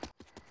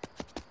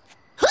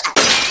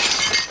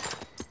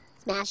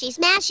Smashy,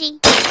 smashy.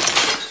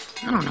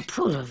 I don't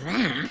approve of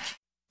that.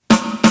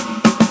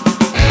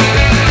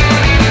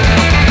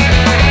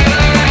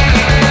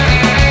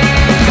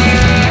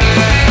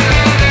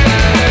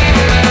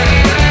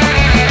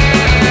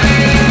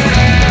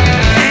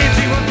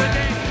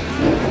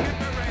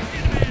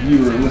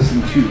 You are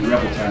listening to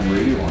Rebel Time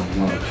Radio on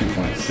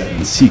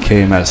 102.7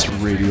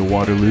 CKMS Radio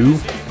Waterloo.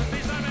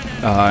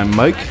 I'm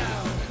Mike.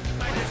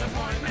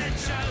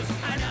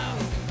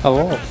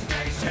 Hello.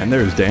 And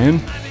there's Dan.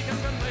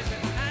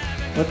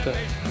 What the?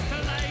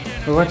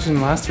 We're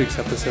watching last week's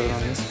episode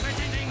on this.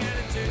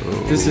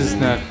 Oh. This is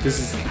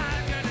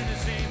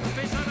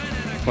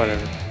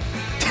whatever.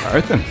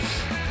 Alright then.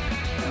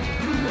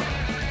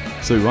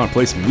 So you want to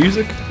play some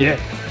music? Yeah.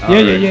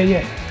 Alright.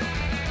 Yeah.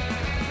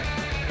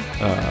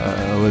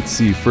 Let's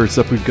see. First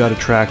up, we've got a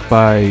track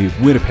by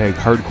Winnipeg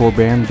hardcore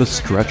band The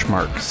Stretch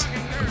Marks.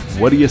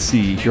 What do you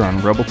see here on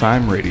Rebel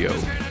Time Radio?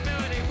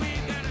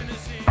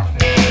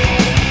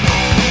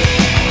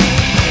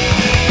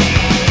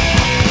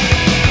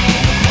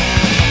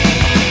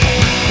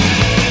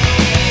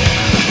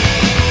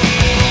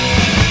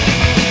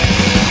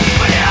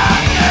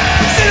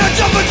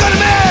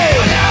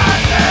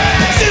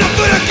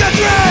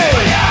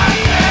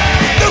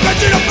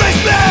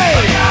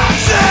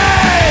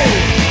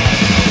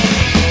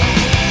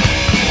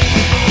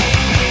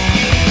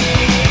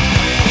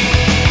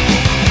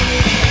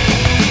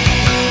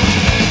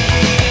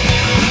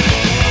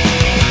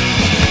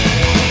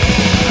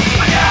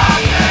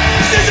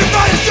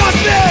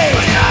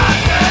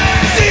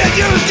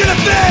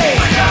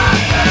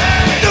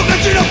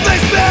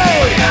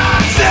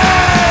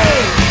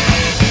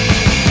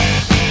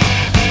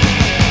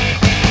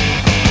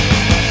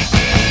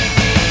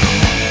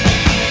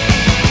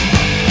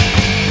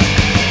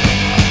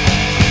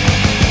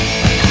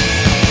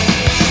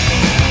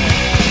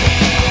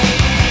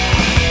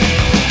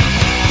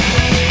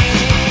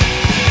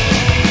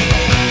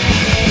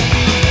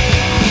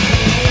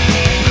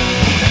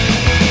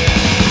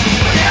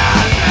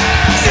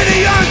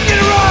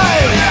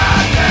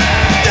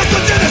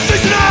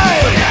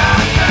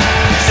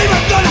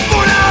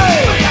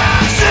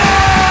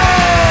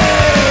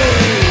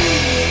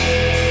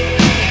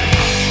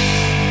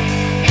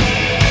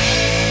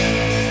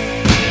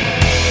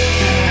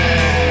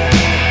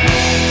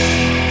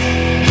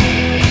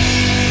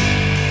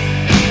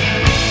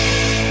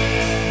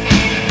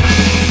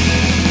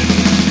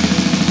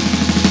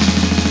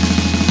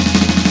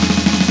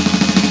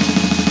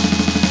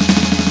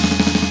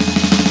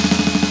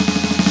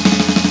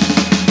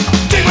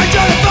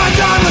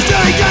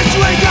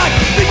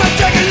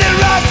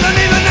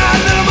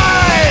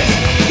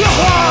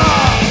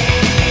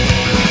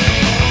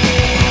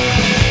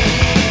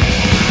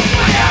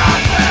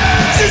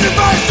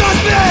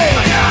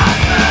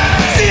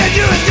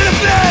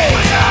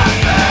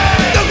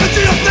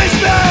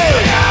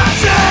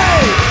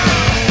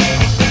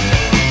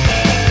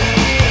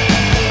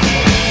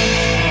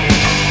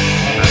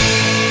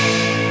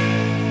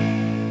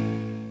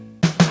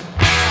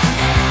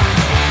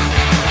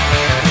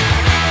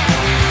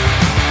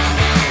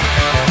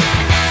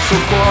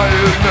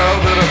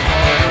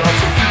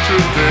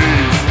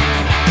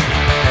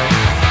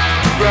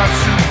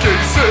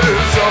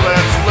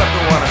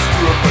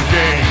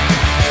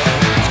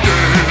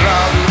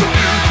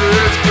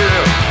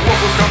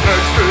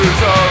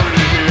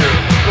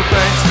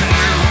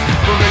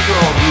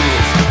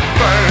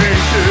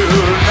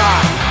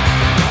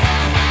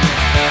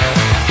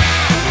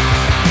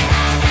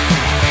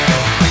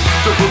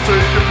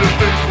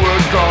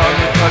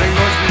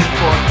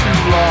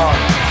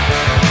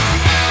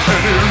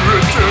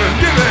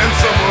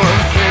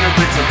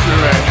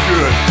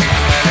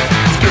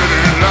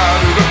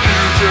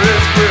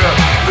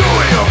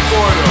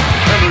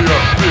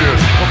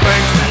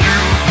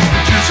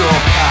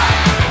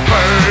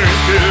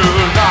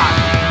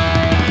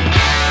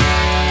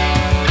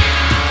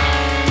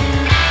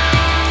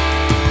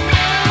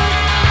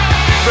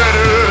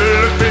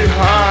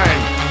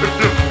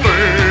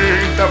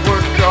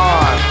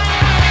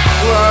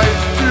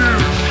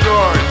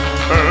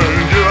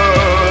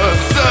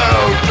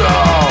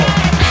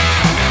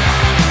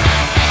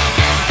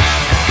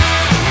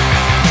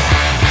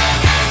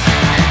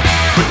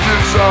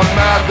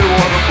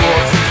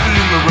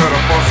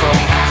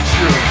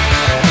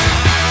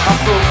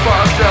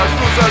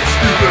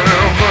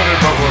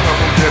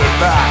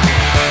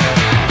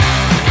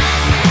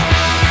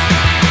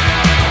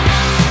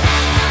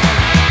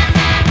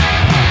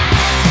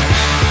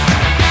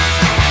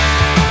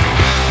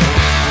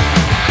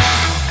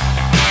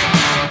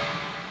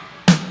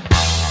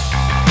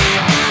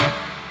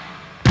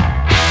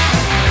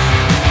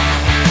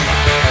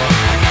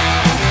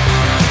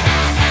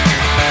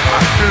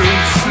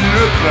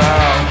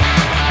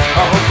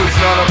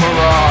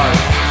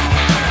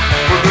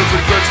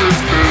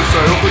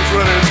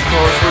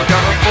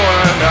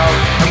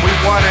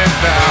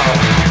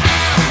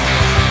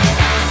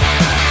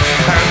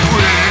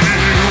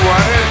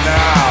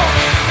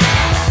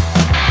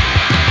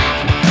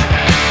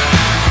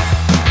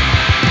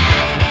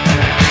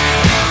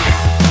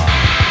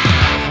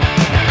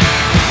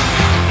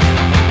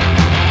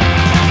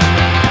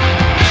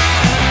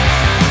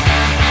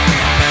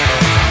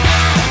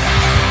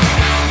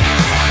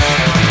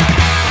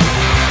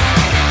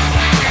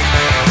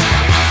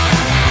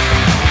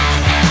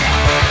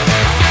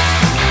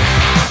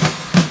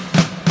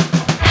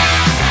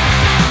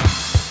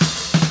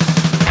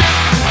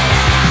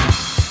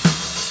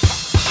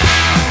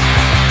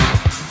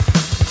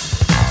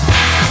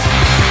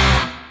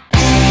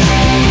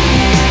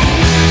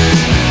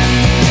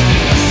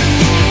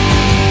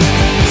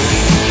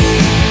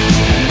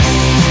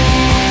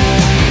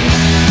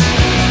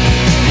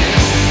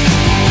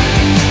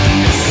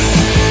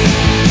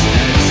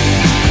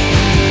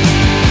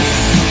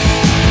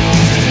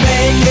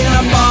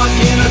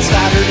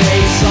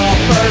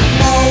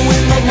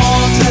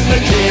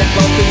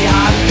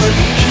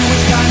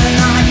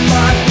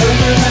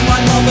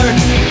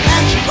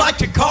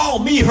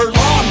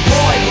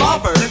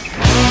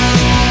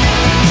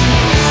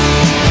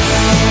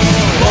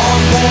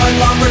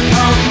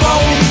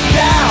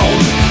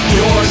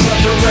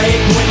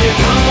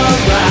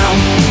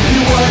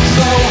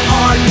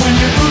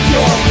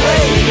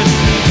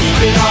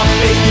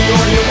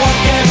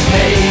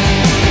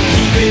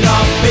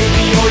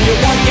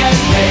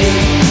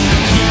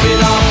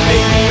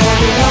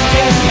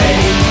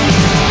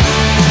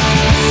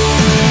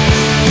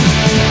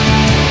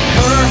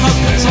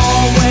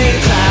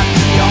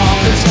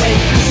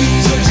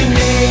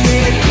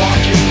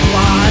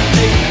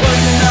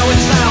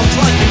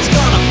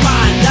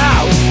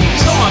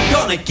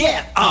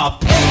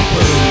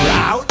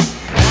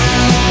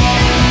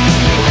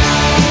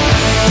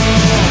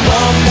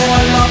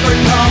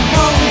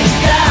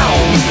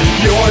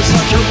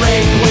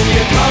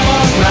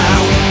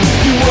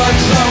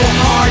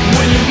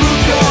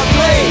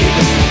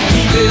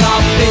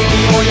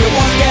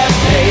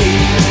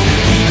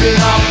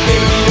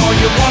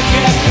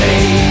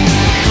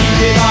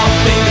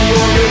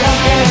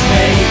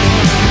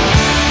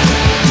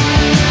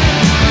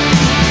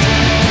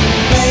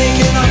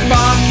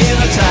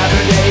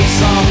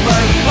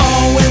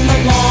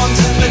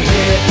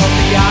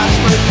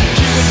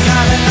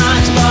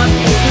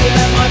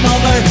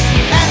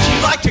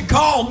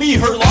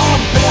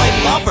 lawn boy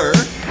lover.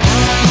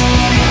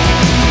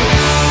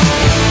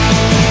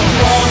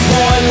 Lawn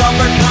boy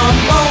lover, come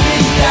mow me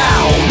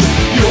down.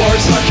 You're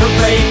such a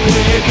rake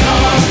when you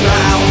come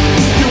around.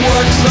 You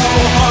work so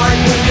hard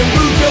when you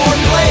move your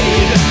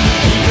blade.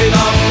 Keep it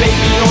up,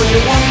 baby, or you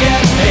won't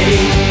get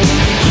paid.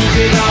 Keep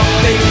it up,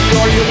 baby,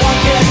 or you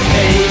won't get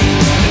paid.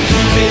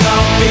 Keep it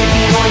up,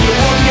 baby, or you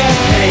won't get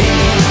paid.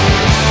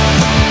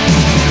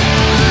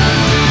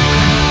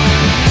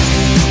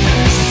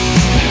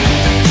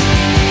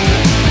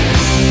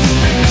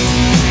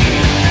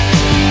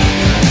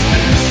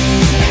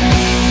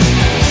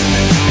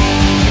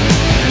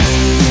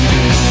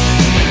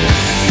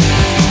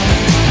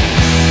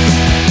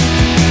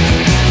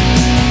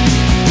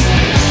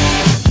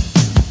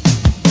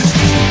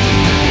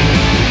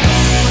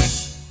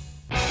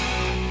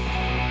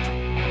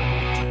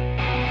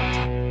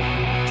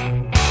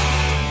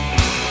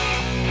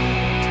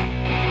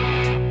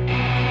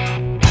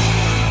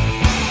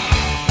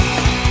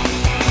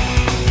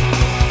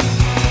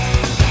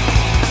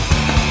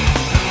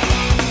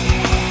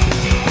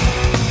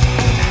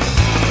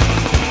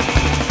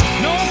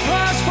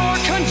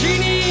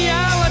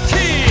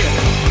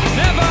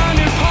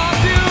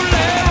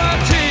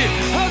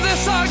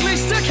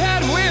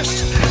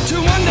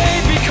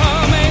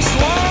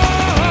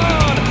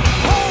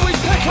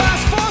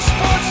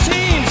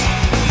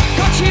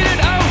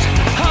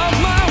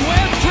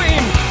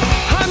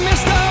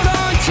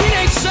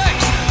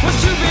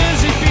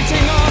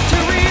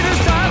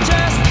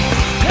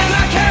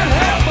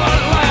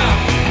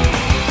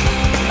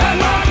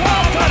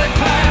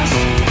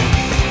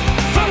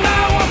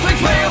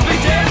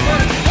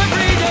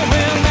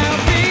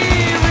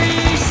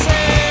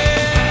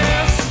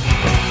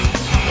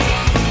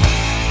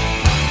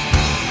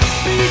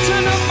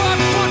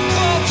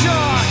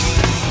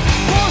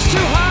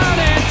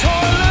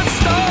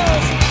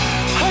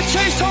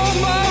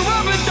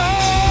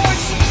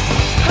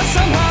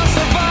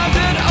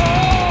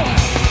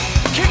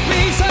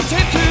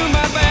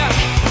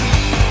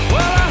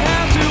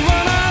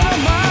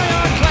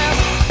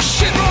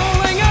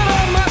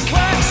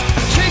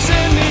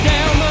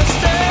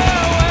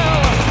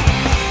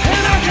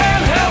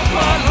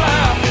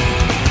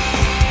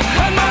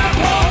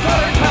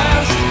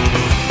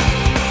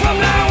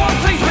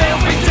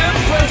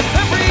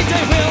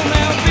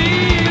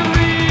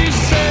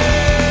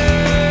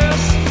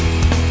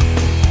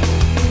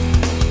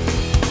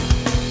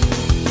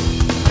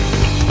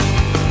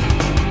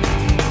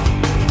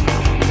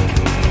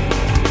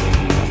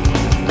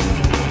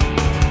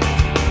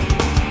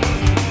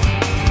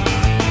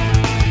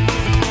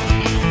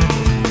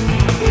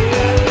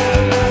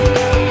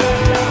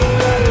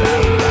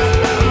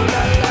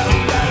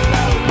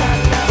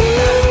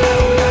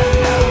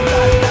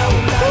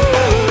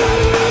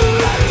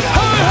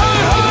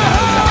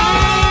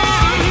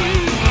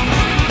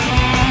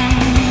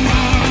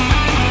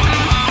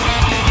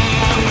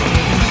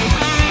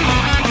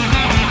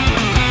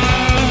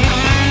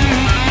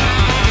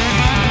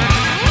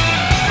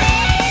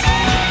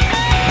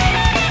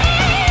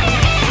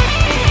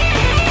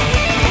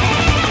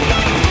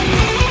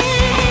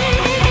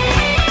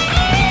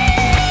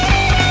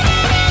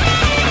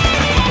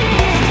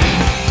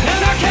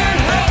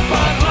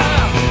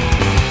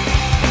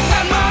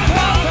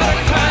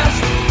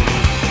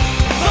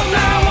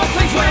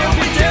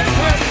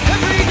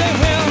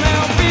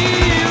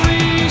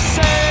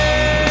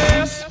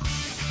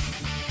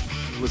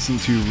 Listen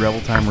to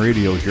Rebel Time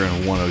Radio here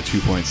on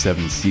 102.7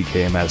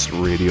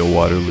 CKMS Radio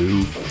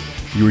Waterloo.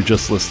 You were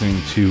just listening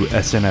to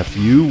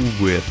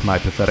SNFU with My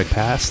Pathetic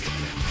Past.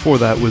 Before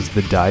that was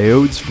The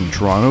Diodes from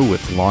Toronto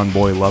with Lawn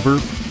Boy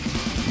Lover.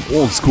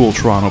 Old school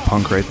Toronto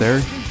punk right there.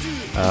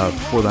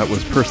 Before that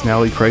was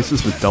Personality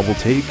Crisis with Double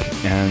Take,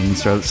 and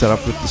started set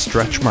up with The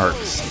Stretch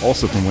Marks,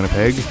 also from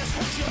Winnipeg.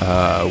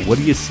 What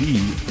do you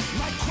see?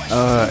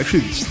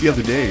 Actually, just the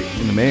other day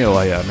in the mail,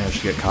 I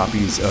managed to get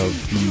copies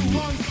of the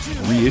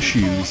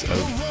reissues of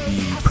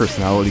the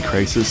Personality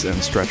Crisis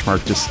and Stretch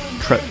Marks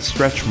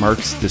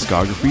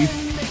discography,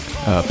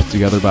 put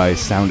together by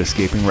Sound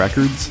Escaping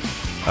Records.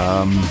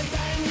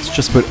 It's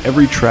just about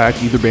every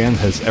track either band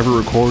has ever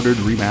recorded,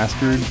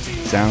 remastered.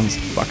 Sounds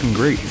fucking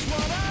great.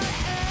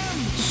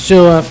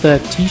 Show off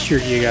that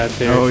t-shirt you got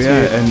there. Oh too.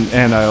 yeah,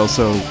 and I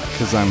also,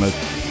 because I'm a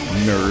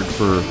nerd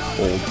for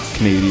old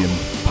Canadian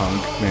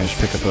punk, managed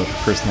to pick up a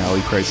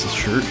Personality Crisis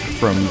shirt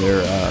from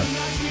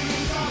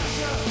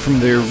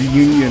their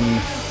reunion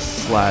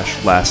 /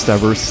 last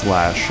ever /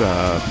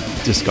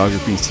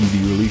 discography CD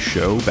release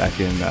show back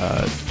in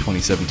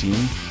 2017.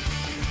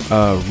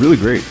 Really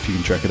great if you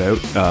can check it out.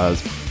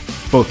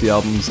 Both the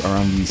albums are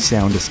on the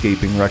Sound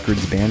Escaping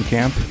Records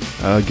Bandcamp.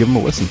 Give them a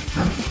listen.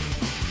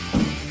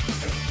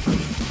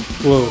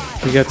 Whoa,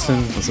 we got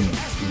some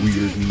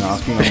weird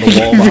knocking on the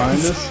wall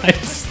behind us.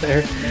 Nice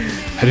there.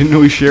 I didn't know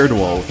we shared a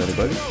wall with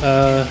anybody.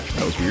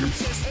 That was weird.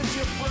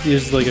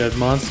 There's like a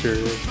monster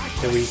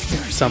that we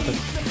or something.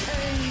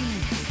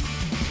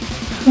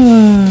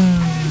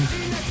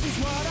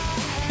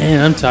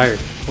 Man, I'm tired.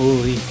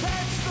 Holy.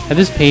 Had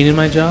this pain in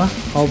my jaw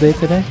all day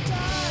today.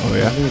 Oh I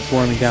yeah. think it's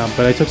warming down.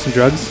 But I took some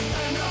drugs.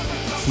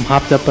 I'm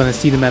hopped up on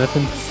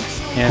acetaminophen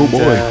and Oh,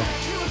 boy.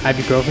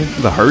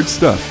 ibuprofen. The hard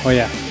stuff. Oh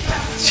yeah.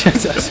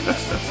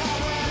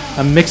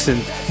 I'm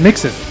mixing.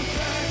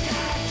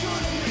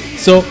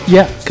 So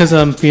yeah, because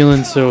I'm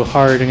feeling so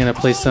hard, I'm gonna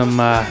play some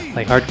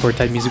like hardcore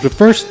type music. But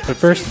first,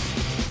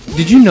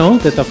 did you know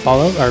that the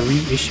Fallout are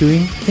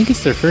reissuing? I think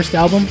it's their first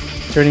album,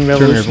 Turning Revolution.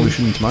 Turning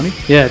Revolution into money.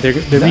 Yeah, they're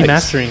Nice.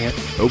 remastering it.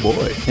 Oh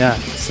boy. Yeah.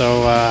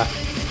 So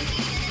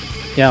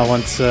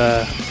once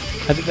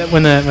I think that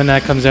when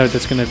that comes out,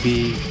 that's gonna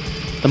be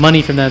the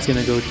money from that's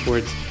gonna go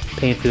towards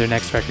paying for their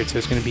next record. So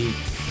it's gonna be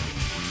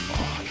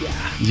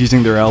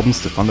Using their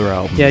albums to fund their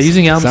albums.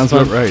 using albums Sounds to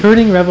fund, about right.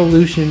 turning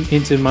Revolution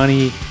into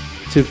money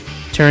to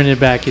turn it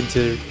back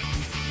into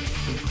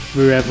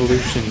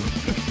Revolution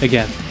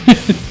again.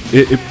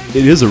 It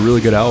is a really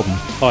good album.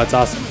 Oh, it's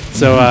awesome.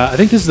 So I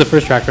think this is the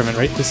first track from it,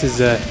 right? This is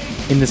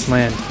In This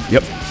Land.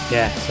 Yep.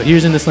 Yeah. So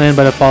here's In This Land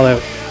by the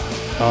Fallout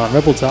on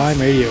Rebel Time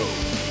Radio.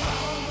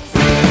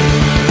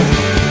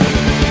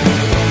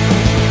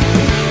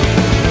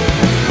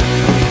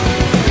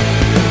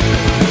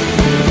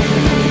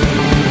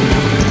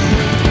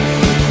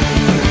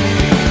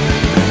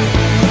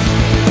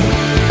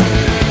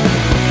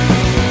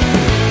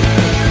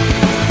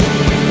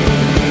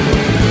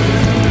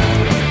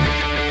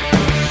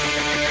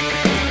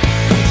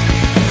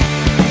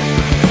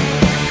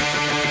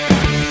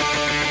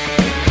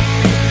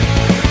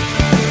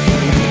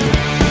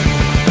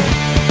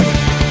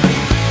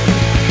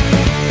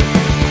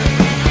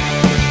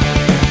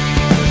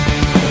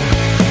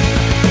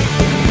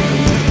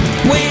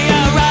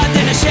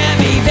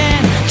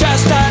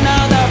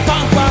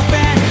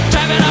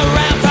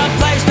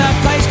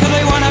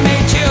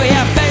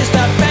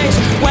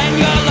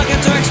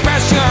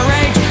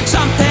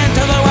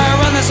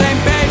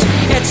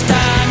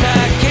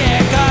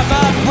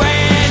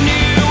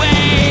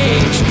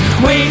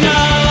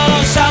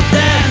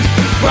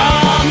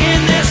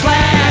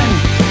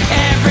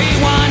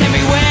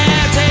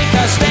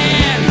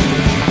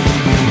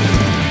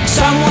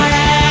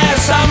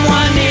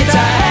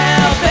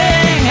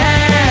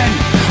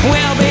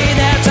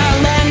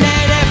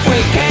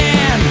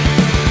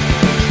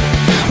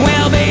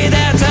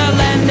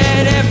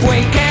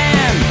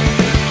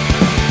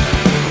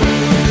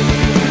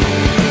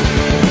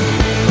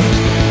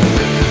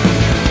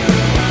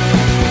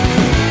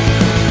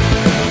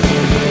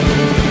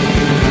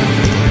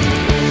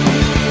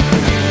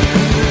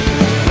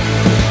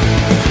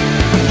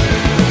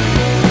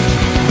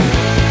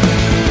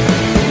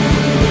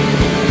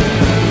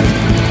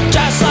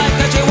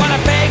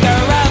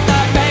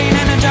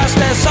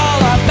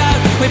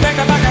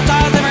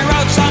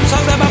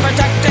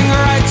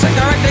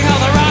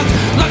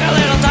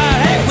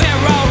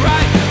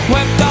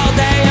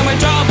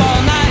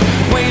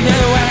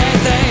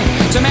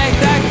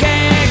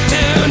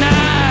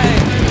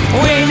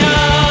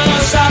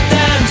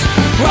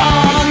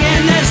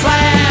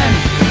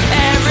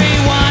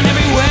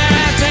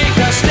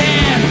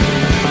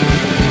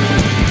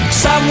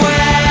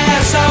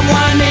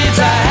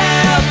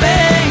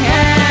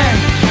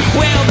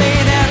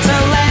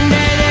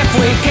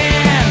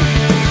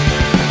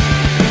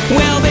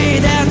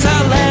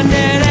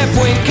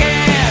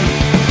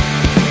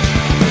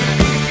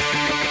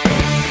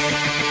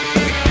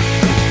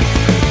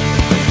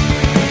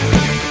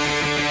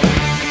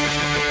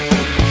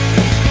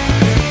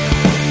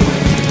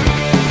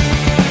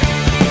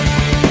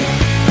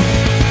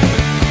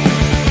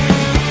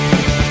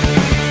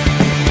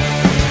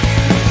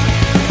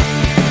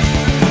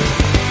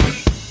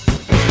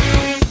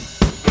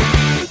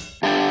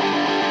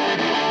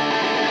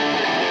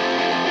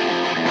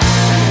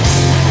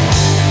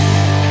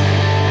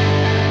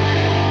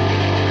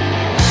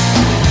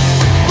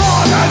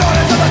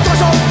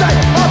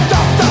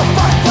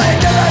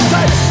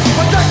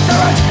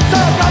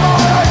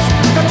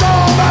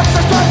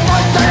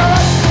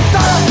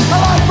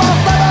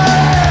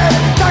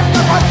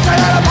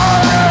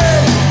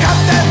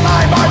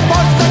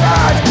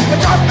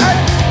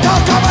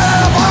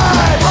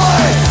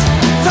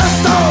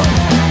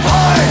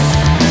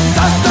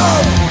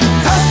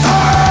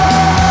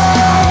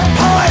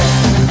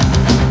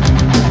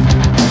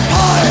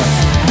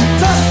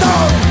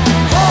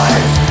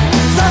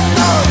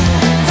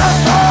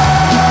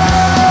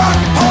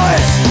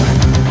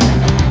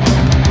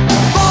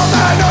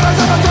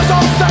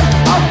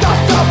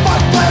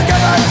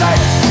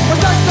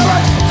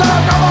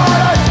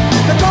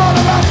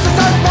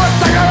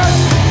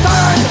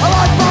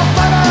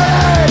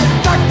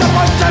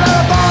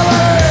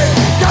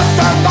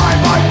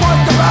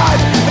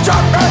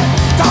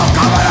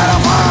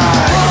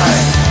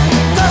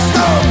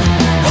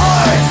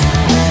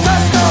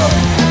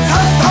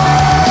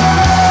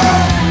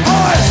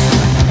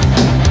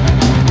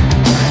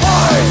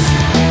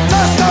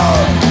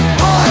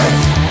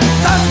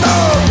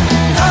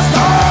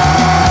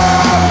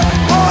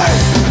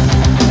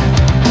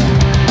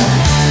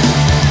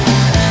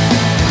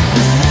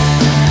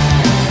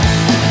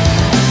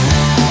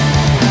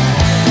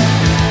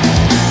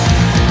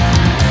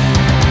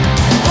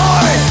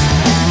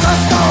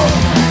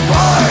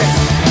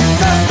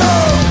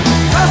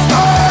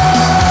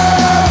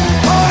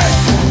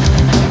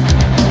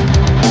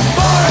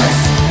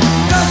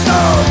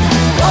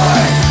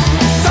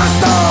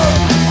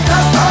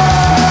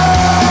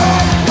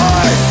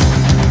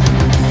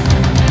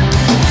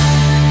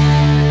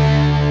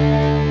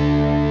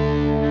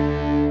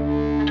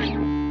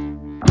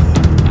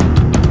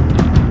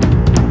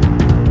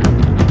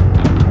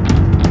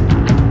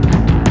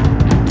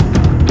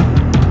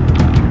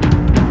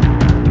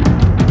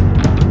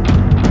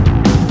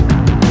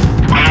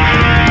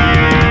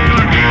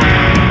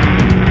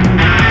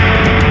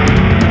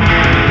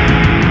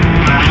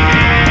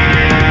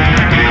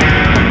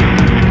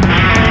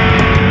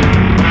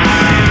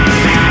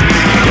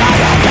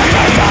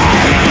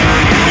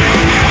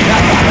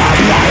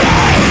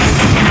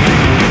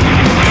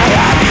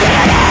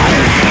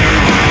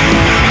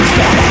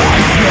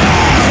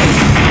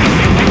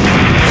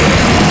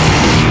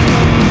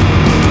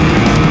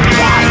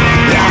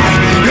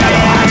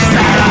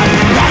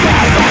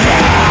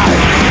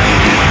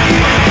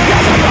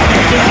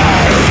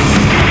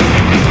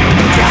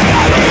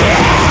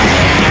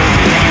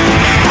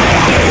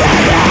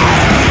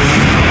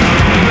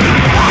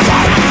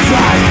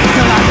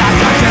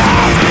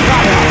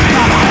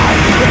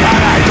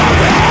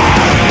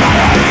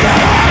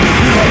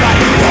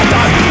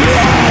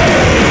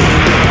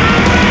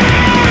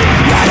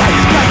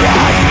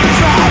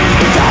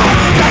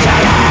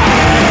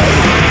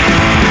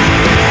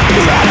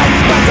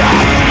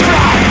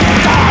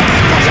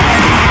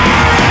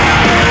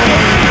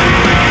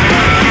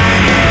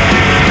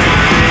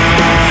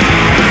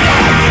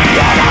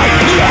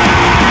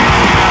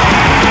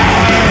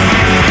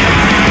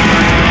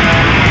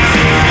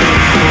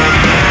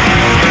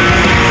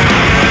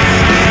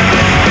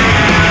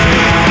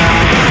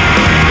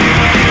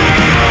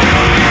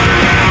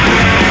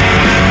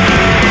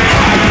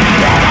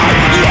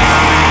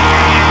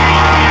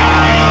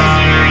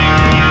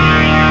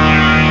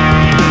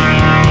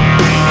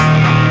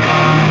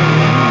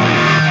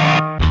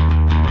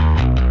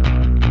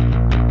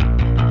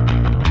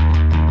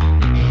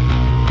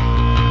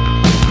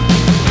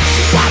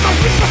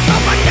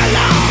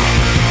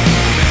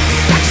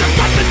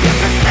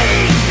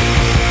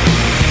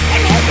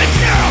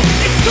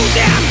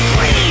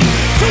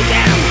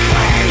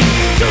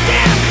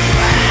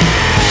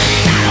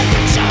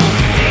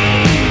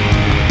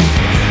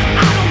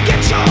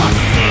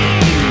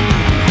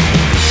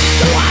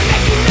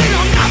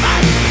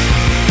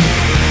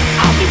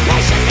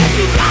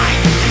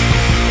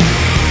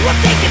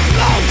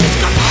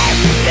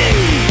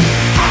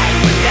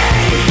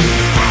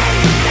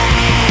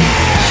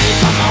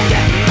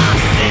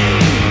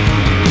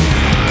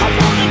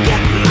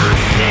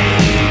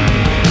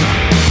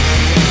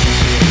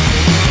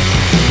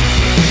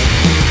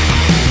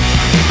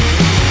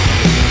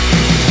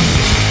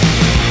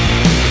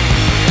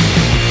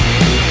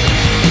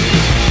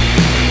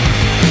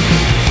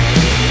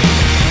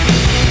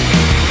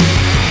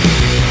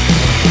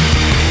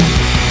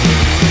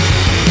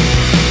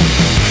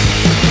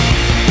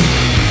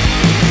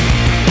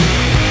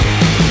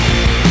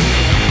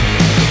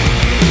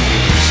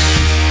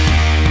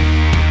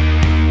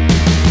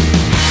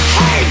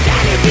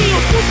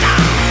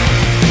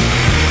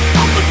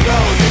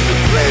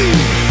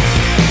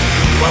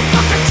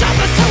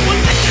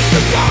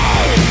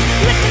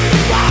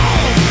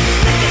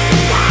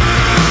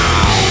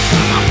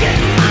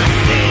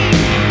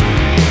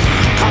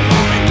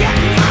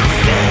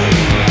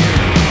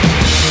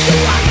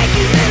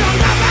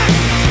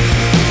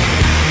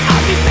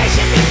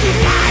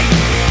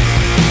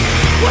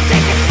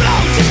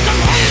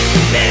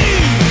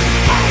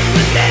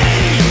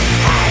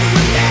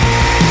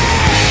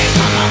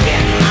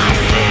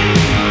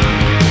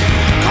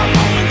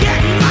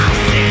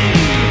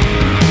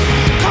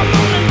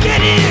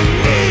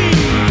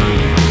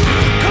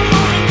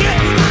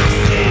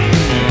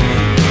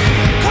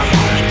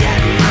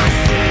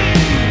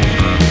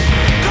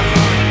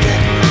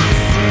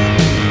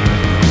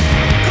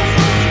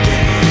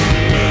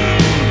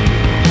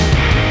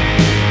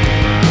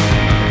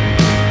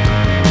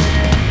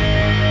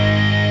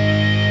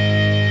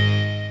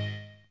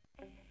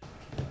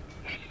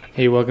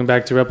 Hey, welcome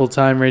back to Rebel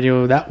Time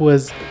Radio. That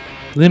was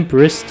Limp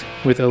Wrist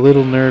with A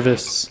Little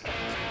Nervous.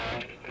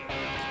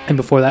 And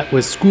before that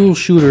was School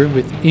Shooter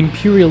with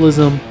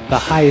Imperialism, the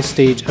Highest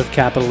Stage of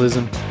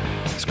Capitalism.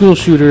 School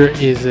Shooter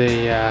is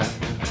a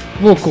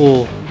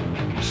local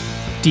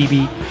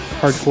DB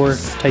hardcore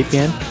type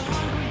band.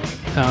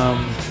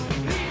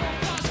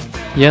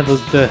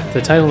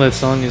 The title of that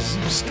song is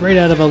straight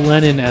out of a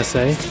Lenin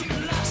essay.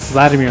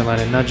 Vladimir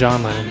Lenin, not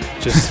John Lennon.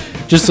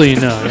 Just so you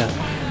know,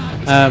 yeah.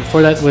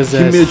 Before that was... He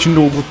mentioned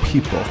all the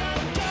people.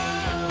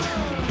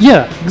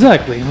 Yeah,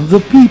 exactly. The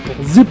people.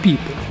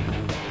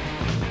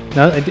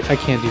 No, I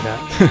can't do that.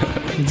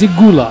 The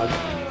Gulag.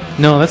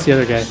 No, that's the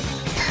other guy.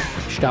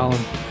 Stalin.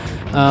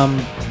 Oh,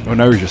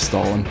 now you're just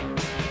stalling.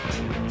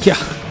 Yeah.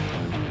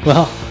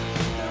 Well,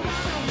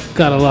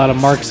 got a lot of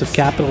marks of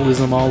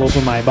capitalism all over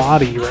my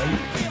body, right?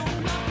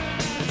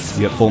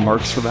 You get full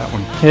marks for that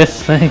one.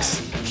 Yes, thanks.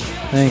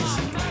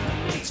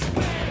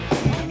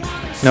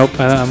 Nope,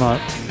 I'm not.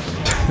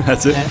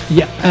 That's it?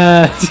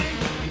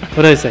 What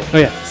did I say? Oh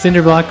yeah,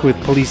 Cinderblock with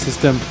Police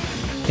System.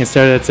 And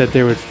started that set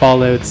there with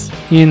Fallouts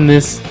in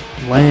This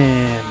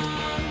Land.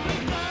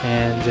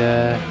 And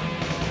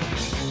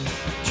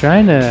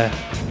trying to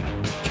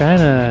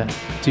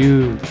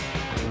do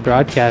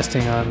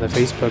broadcasting on the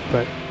Facebook,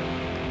 but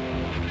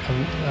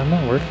I'm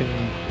not working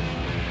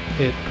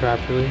it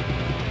properly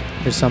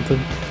or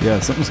something. Yeah,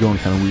 something's going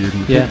kind of weird.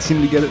 We Yeah. can't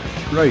seem to get it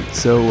right.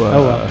 So,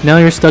 Oh well. Now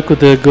you're stuck with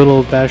the good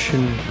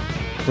old-fashioned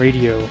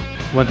radio,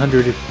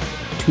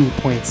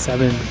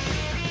 102.7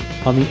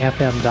 on the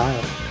FM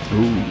dial.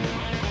 Ooh.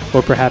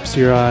 Or perhaps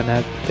you're on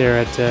at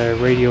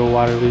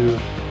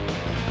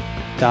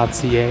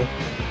radiowaterloo.ca.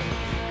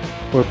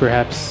 Or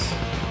perhaps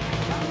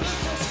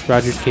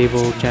Rogers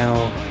Cable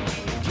Channel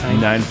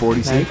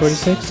 946?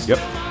 946? Yep.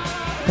 Look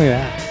at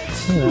that.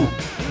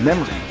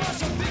 Memory.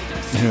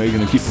 Anyway, you're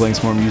going to keep playing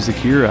some more music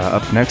here.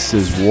 Up next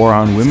is War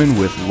on Women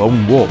with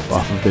Lone Wolf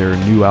off of their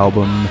new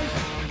album,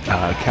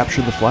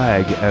 Capture the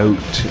Flag,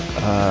 out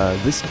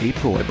this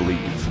April, I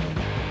believe.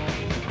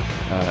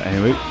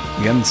 Anyway,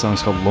 again, the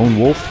song's called Lone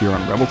Wolf here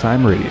on Rebel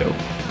Time Radio.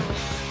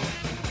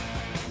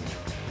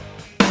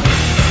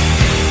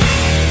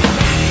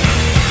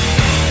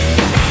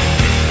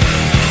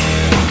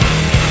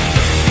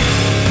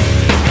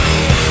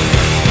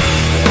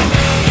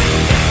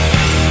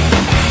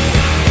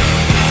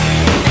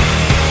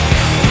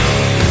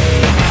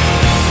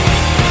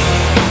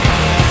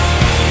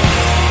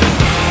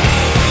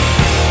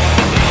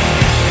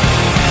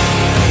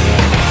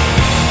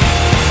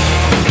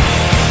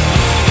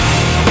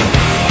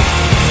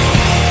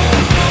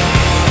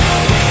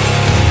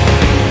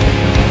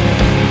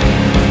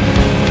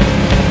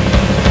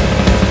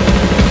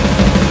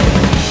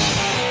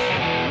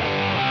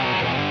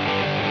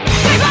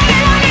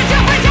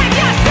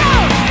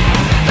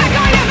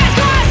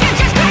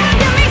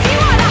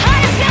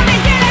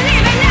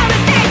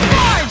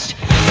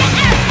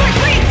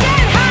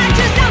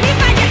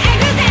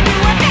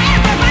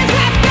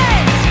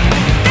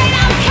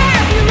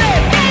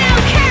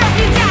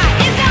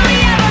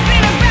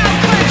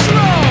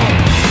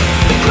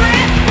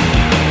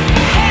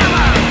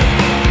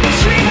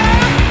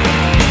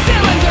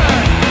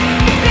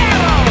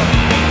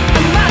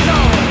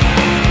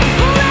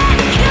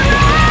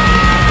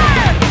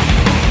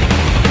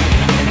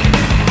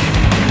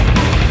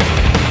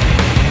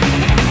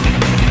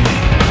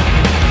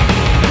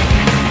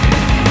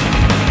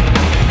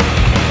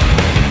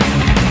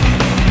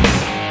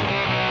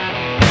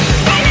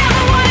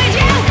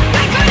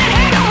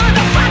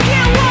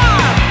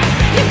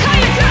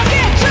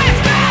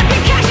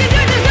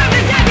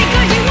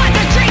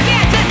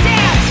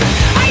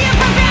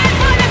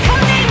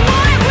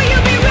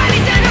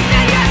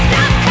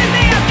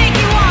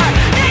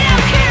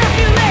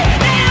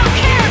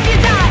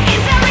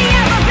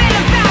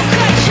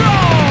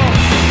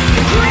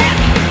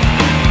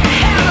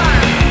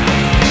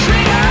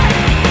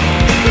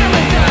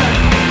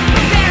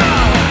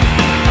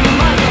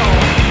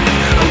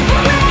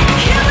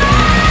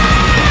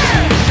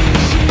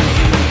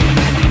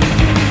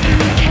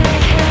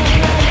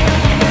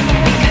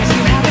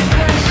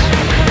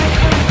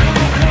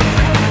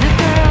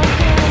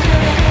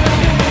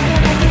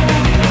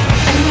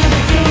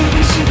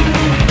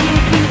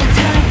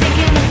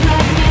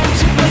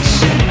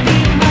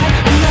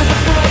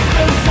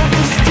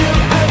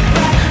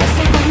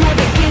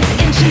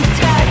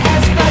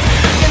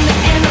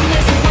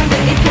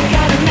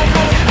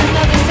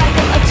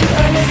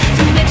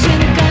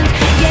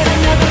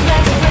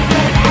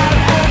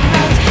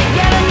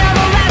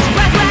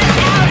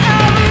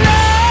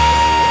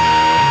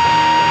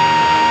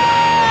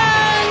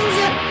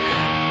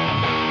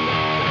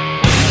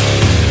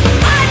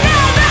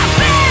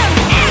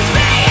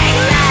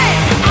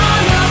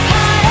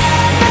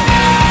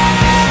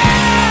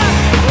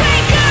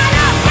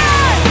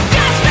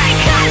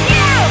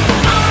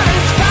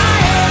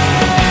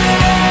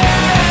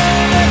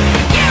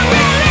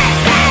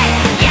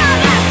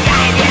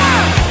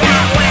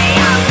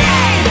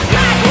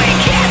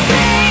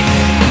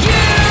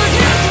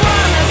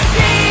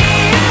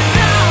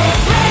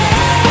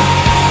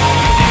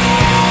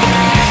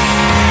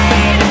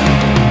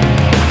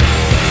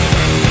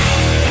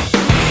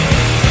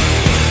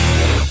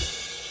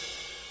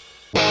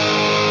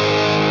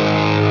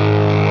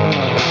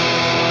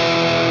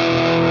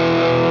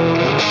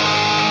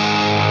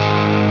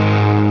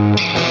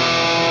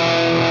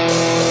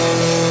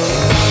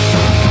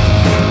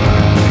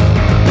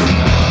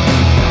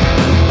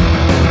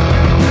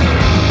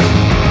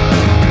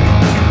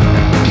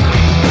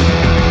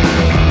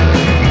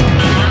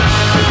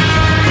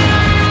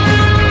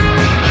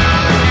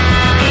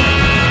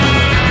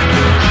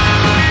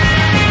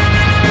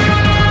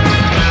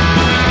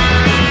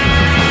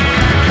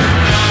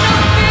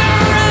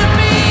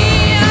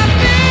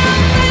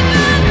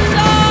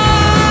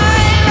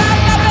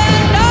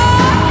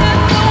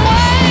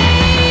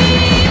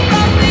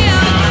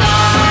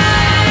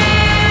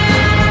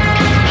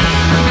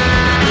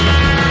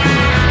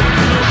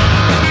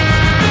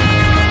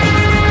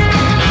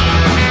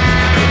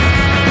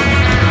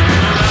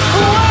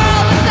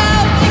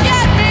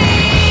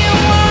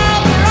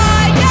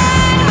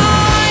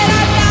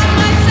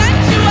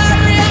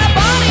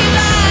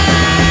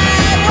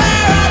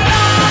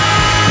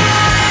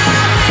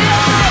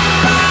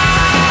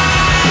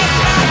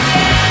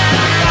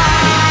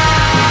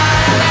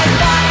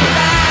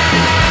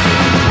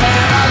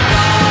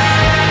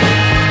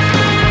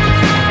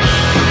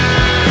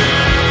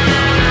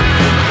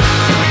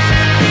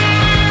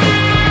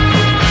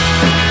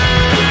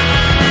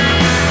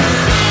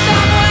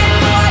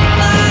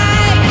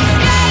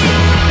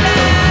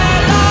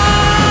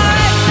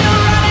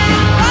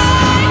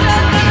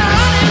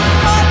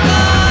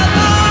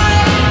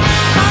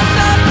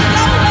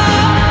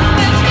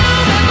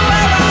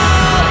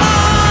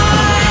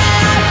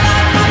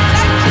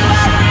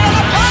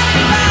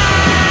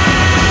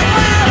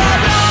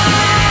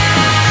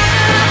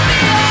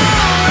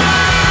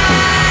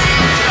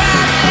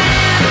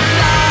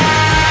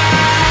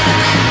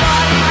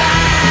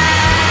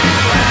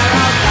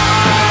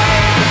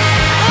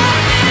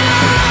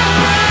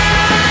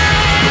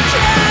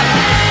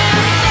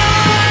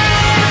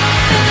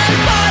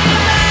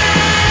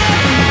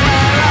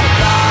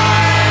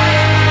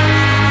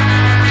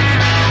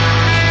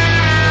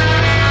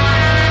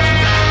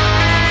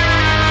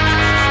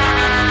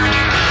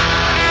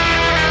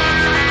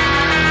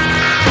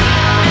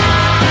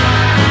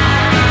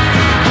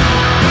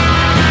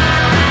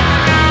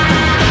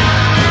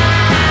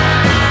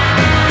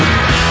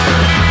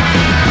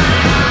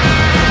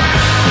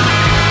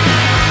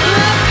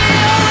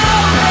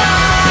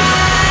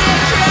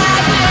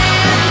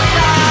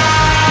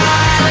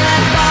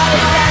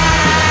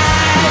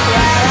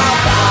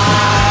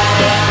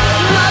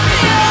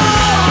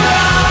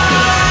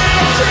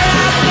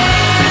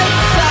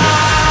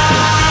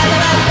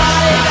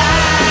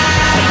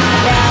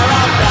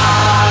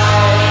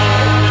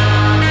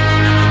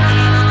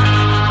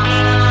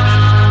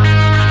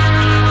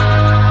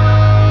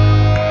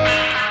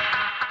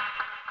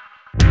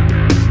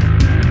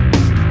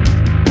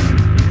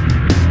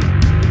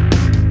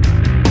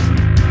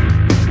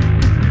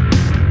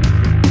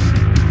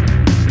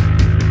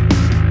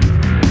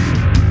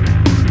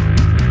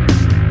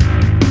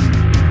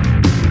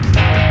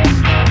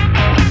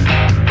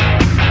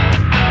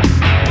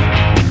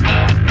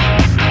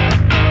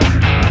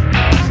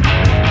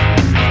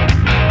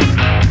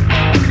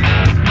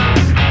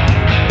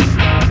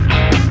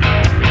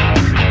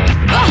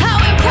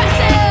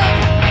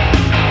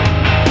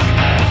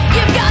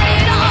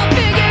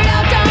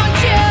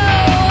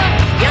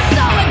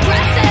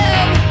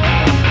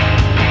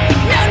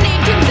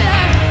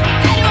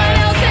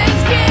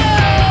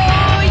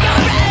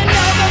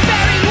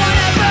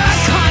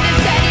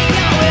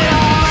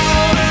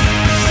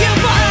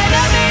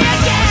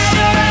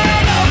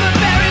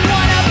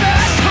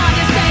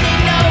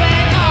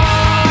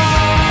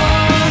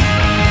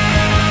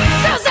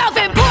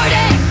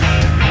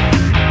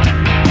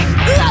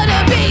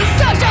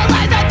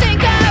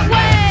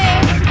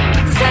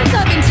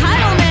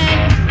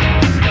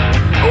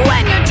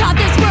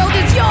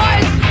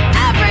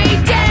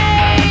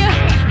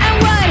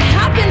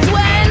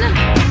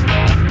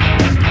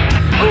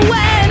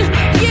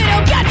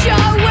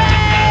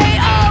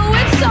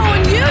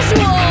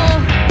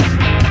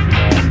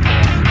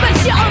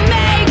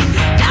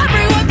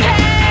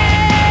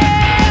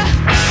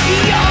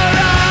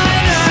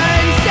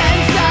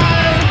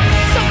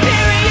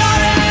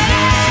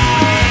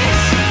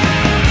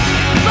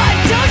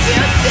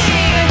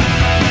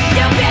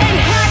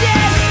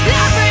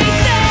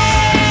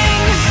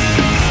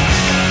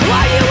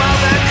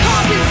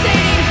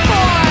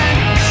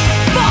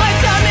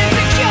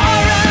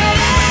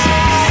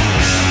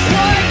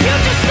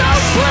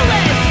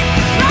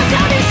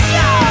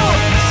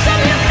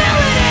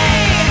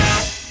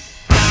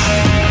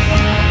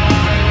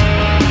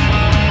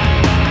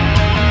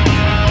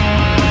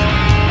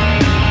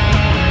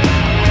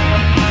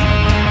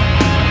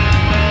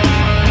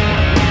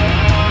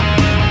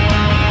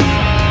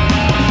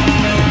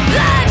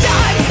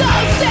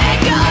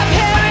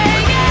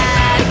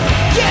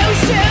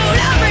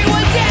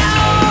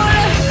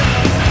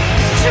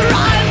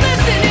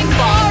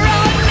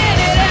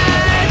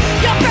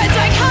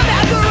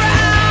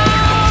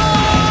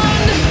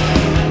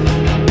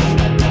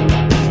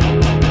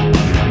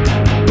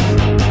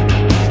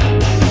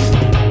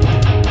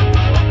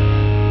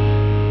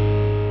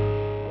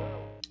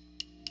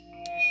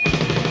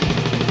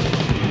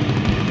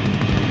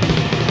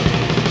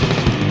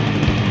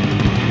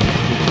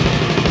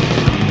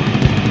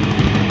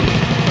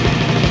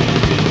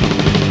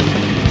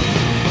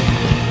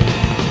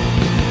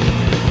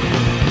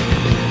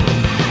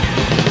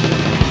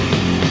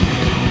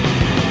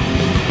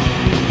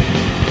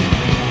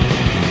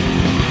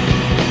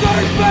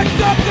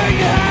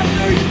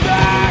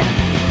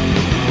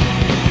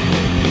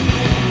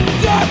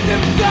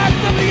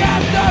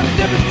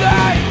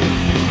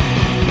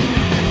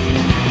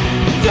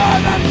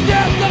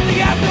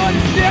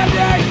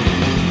 understanding.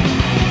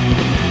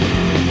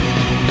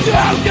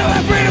 Don't give me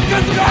freedom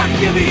cause I'm not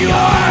giving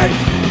yours.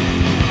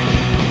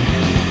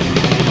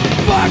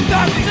 Fuck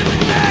Nazi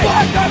sympathy!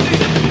 Fuck Nazi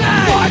sympathy!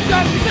 Fuck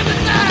Nazi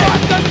sympathy!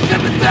 Fuck Nazi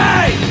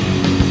sympathy!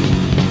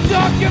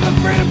 Don't give me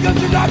freedom cause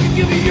they're not gonna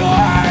give me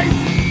yours.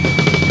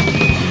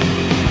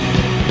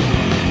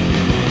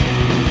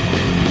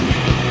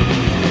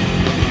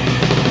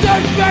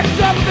 Don't expect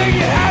something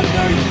you have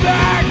no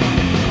respect.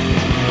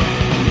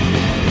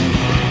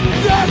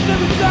 Don't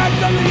sympathize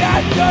something you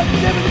have no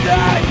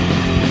sympathy.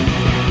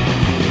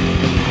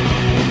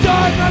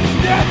 Don't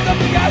understand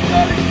something you have no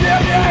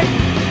understanding.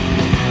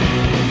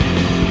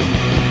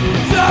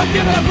 Don't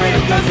give me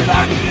freedom cause they're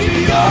not gonna give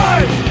you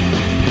yours.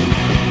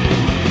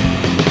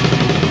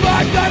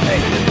 Fuck Nazi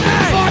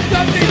sympathy! Fuck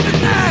Nazi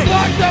sympathy!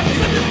 Fuck Nazi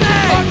sympathy!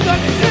 Fuck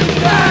Nazi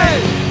sympathy!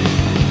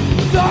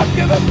 Don't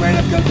give me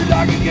freedom cause they're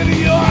not gonna give you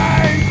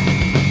yours.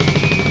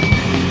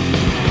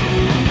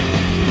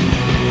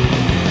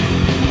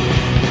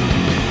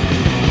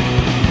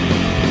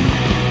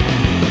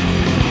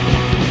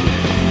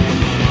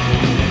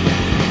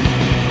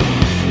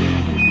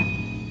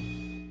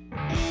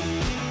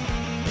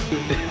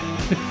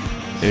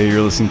 Hey,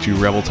 you're listening to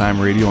Rebel Time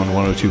Radio on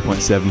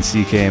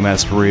 102.7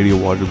 CKMS Radio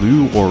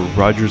Waterloo or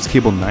Rogers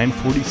Cable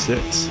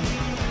 946.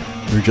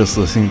 You're just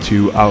listening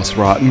to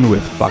Ausrotten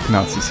with Fuck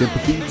Nazi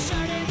Sympathy.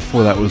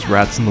 Before that was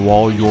Rats in the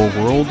Wall, Your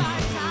World,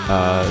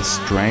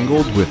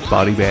 Strangled with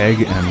Body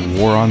Bag, and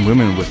War on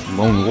Women with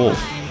Lone Wolf.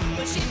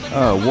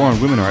 War on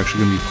Women are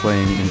actually going to be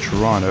playing in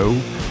Toronto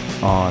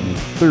on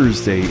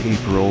Thursday,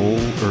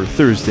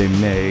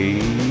 May...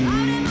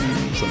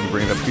 So let me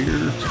bring it up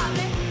here.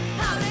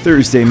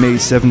 Thursday, May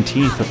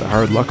 17th at the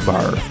Hard Luck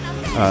Bar.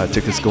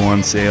 Tickets go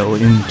on sale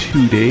in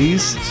 2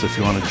 days, so if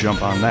you want to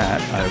jump on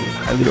that, I would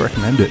highly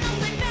recommend it.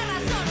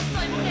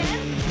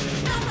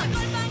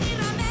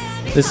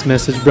 This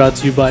message brought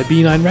to you by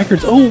B9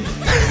 Records. Oh!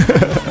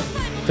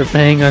 They're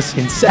paying us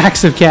in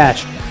sacks of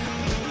cash.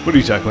 What are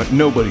you talking about?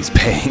 Nobody's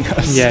paying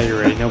us. Yeah, you're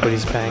right.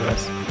 Nobody's paying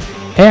us.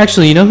 Hey,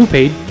 actually, you know who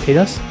paid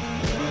us?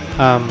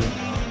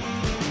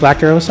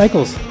 Black Arrow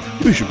Cycles.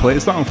 We should play a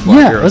song for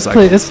Black Arrow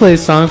Cycles. Let's play a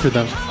song for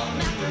them.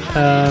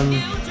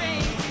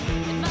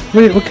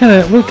 What kind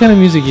of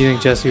music do you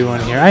think Jesse would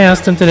want to hear? I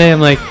asked him today.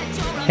 I'm like,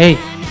 hey,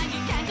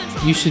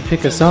 you should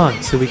pick a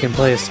song so we can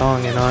play a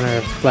song in honor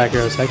of Black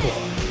Arrow Cycles.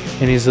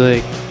 And he's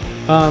like,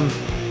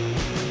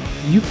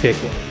 you pick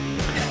it.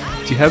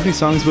 Do you have any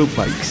songs about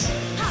bikes?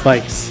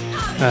 Bikes.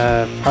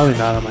 Probably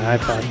not on my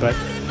iPod, but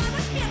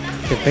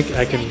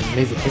I can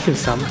maybe think of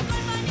some.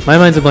 My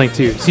mind's a blank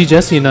too. See,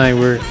 Jesse and I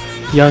were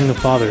young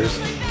fathers,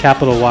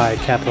 capital Y,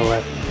 capital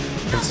F.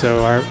 And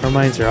so our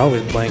minds are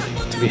always blank,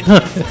 to be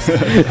honest.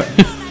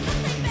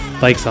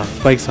 Bike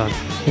songs.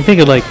 You can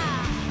think of like,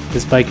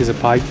 This Bike is a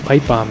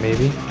Pipe Bomb,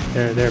 maybe.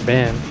 They're a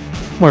band.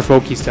 More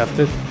folky stuff.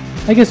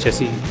 I guess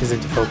Jesse is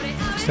into folk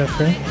stuff,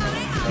 right?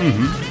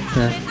 Mm-hmm.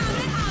 Yeah.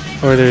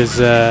 Or there's,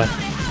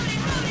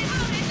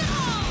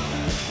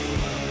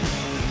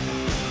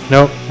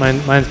 nope,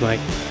 mine's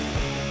blank.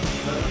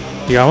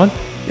 You got one?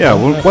 Yeah,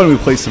 why don't we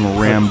play some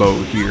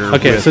Rambo here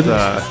with so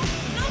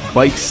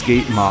Bike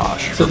Skate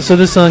Mosh. So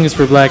this song is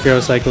for Black Arrow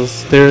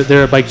Cycles.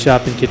 They're a bike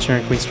shop in Kitchener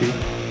and Queen Street.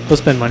 We'll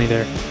spend money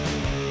there.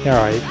 Yeah,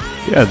 all right.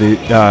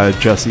 Yeah,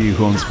 Jesse,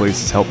 who owns the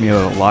place, has helped me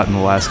out a lot in the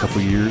last couple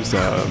of years,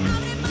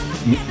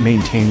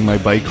 maintaining my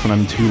bike when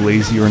I'm too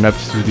lazy or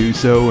inept to do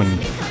so, and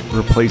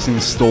replacing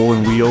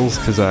stolen wheels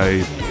because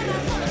I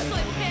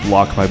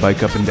lock my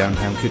bike up in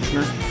downtown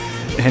Kitchener.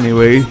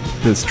 Anyway,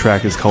 this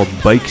track is called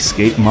Bike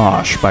Skate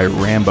Mosh by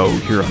Rambo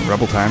here on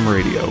Rebel Time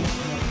Radio.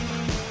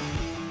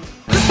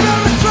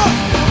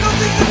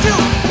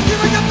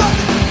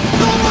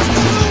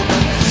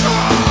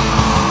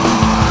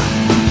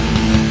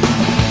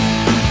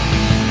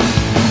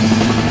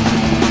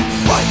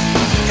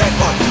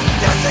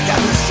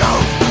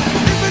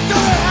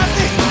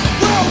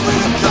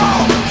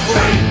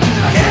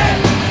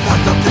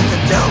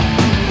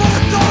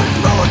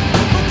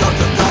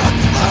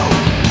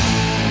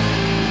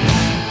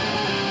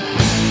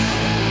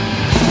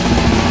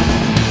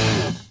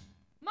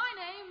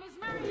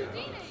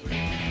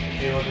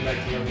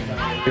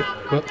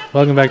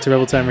 Welcome back to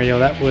Rebel Time Radio.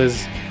 That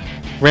was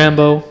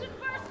Rambo,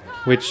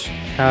 which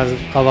has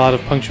a lot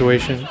of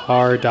punctuation,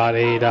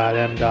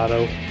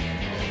 R.A.M.O.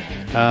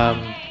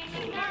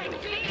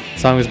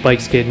 Song was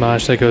Bike Skate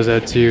Mosh. That goes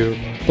out to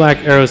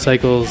Black Arrow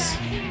Cycles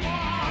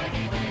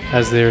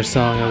as their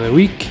song of the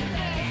week.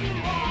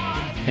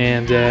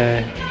 And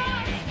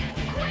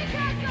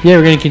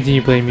we're going to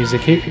continue playing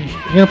music. We're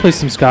going to play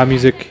some ska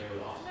music,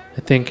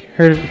 I think.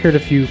 Heard a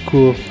few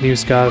cool new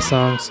ska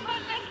songs.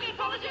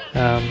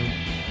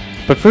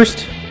 But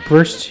first,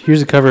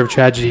 here's a cover of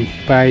Tragedy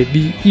by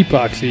the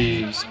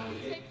Epoxies.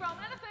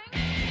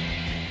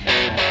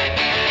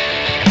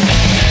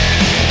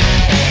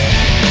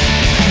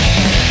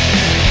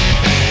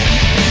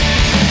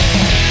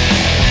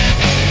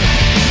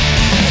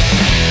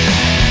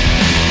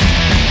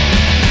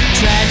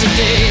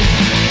 Tragedy,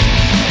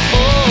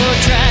 oh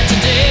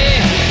tragedy,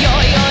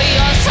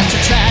 you're such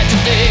a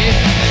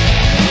tragedy.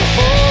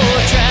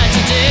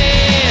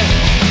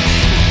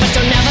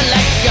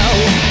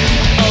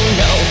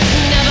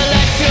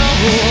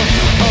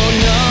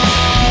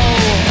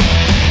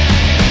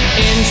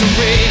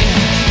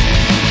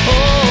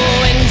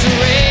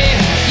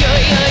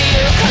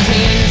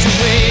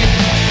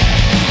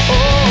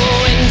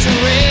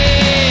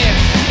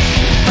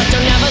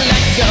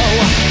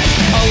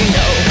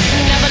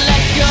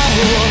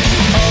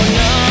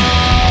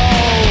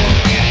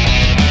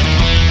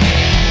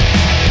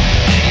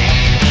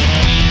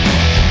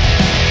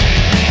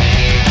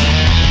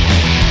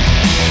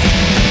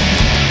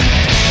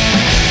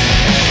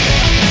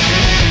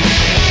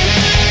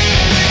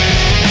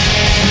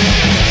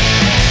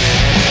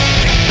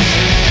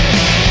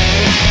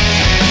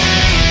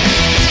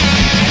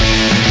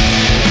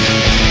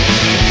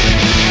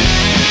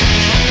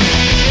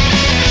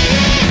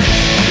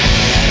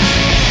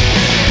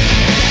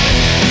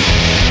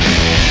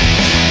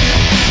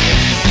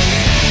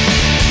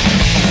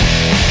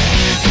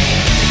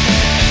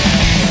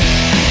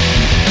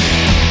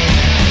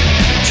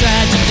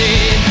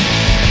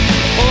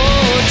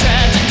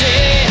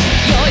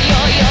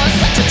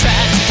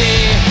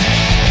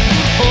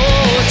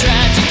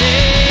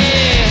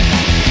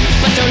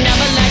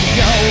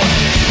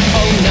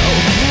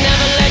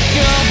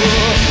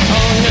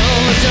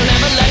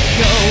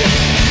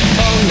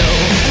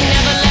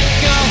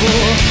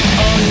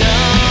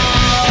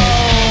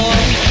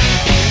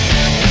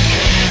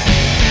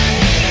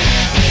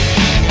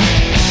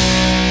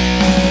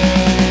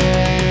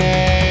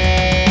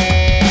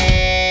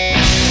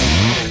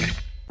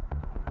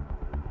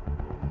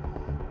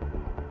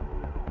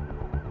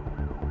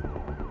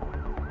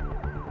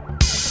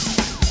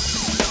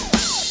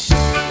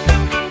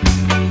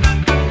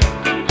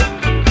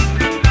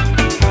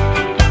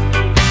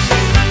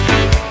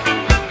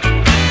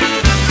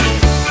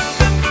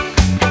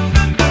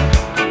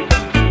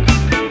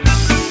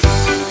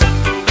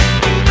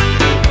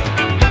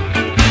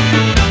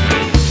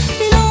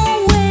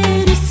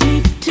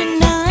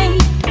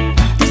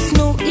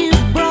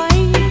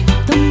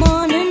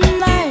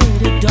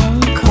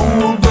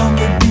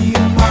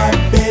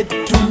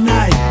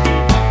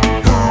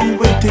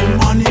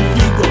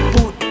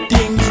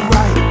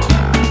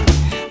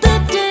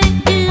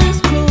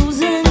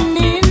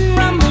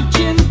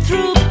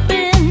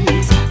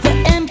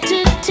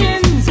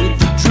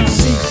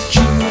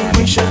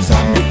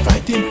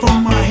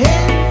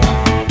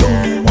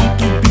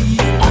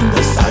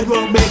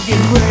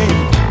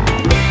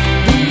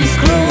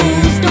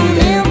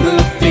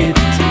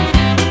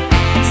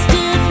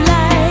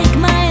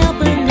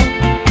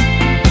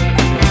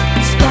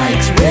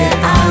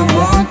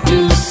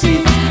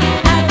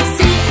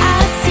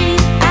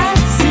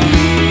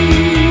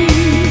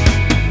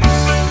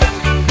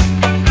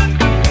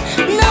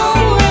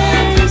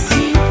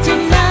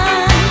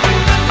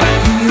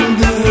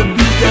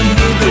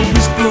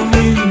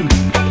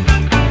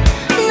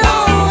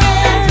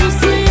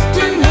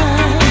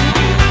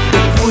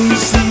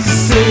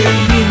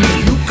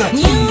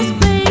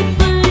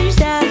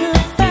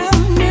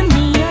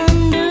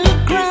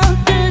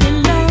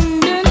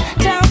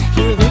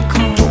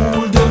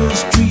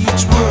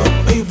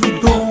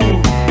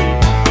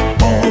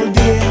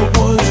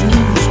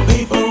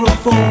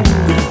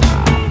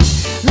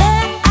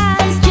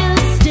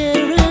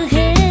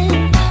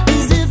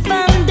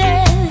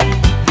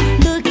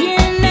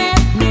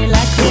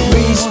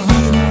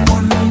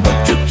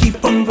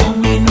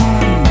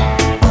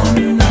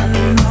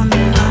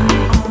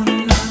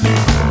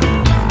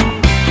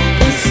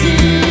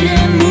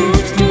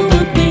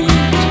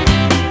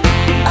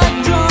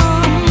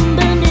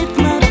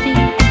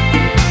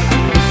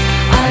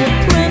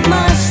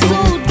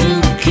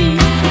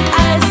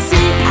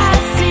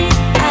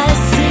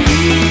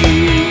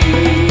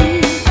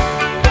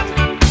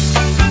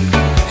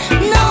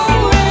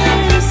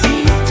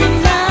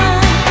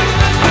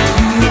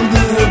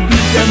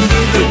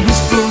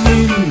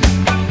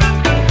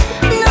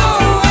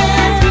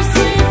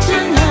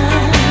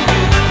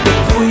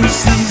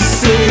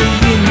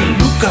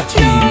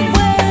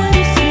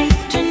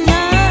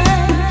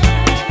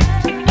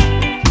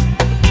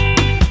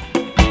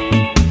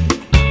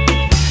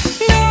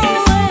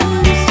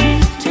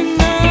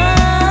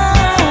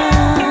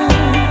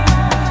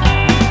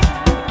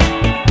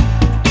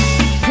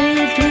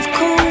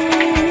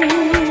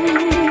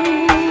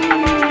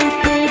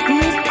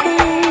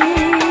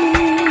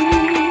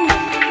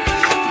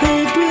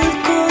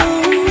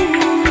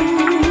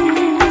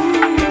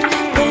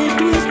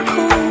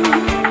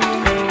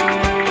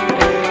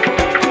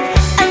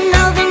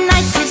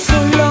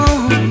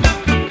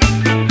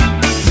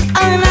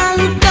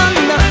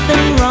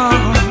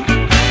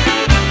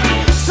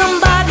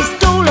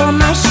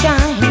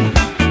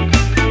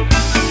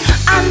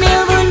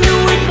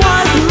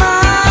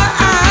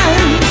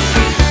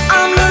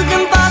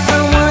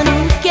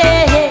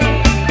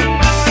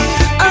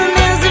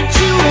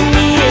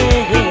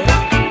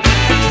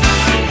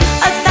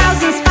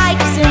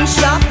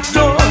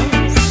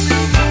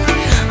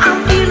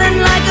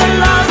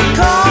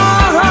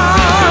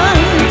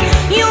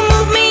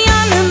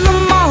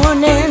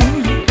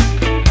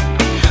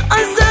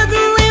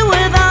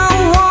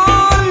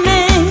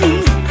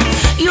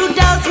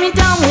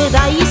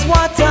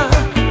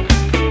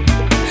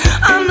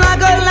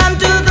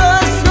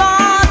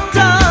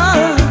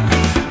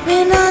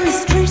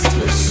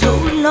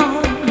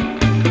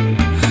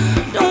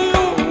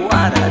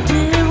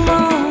 did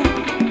wrong.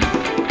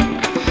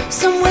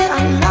 Somewhere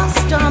I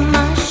lost all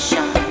my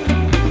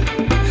shine.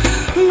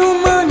 No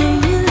money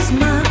is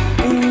my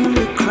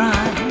only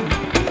crime.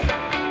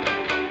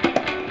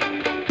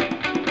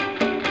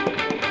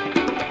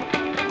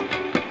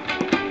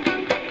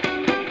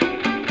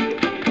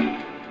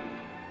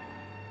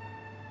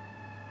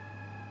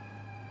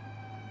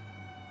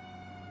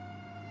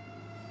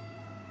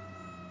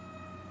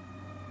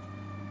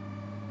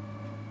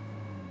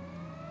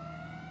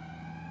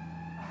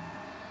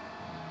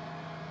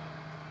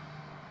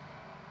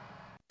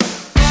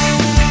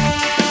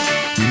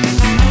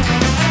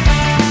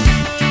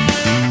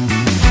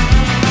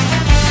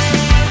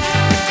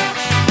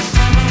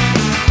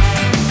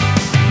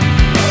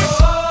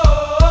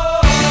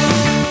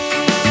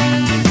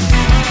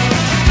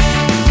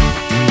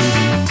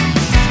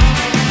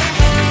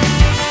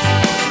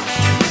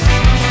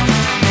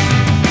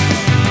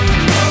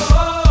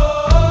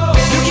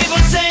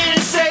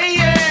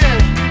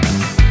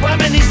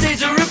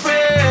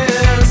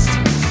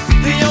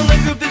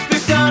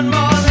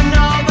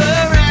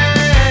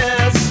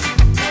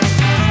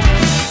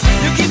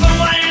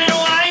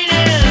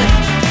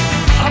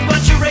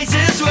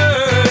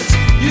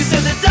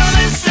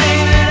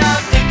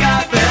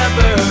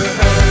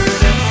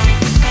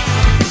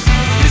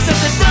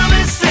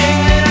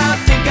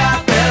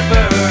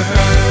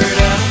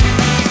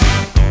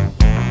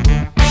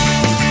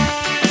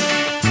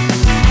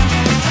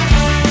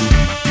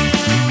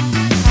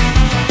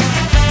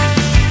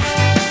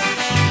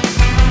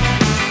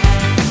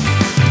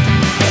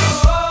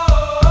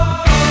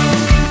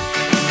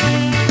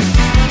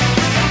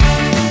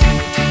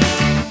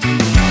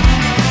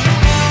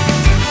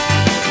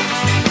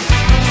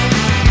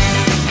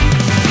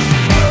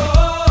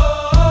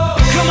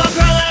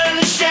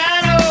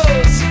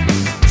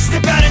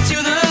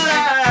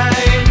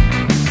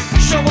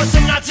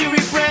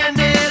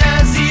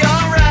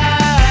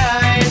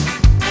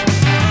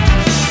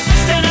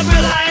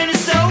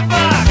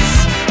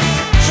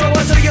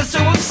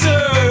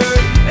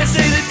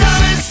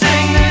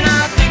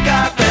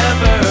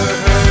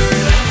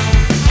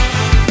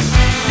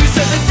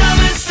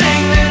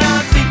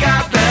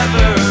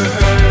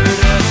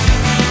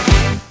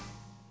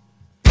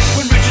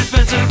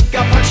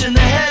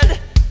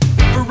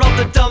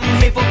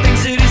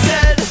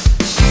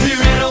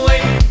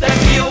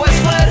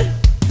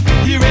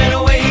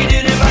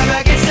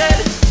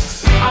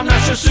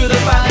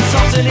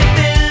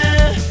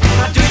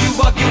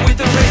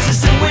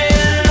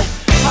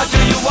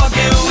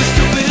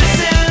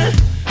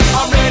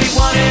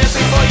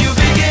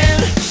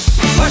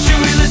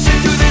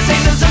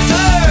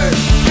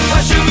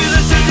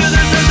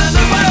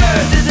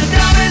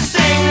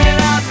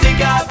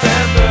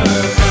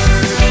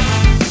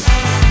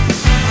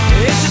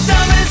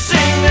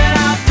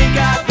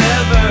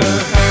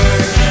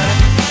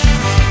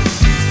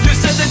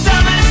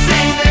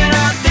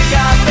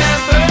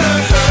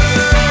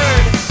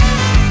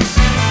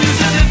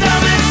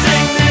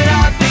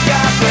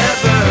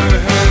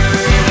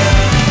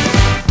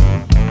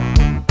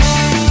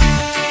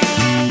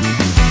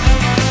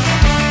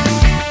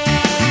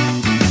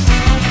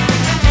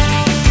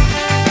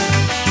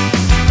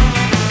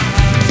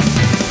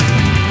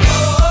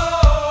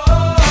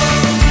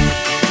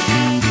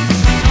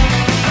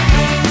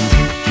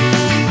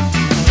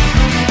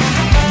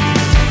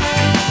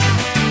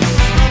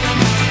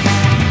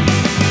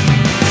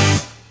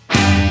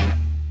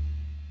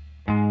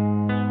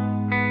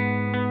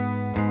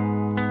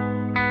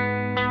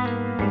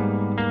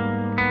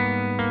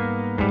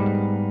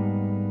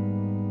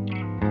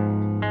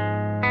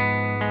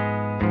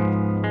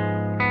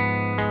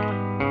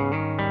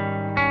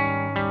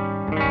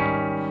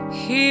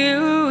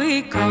 Here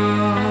we go.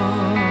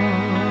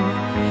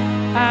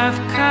 I've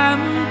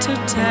come to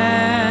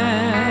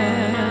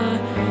tell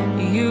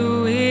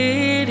you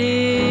it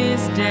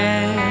is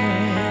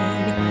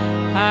dead.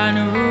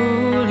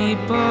 Unruly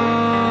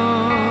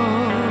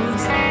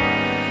boast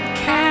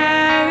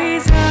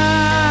carries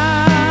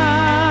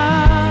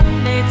on.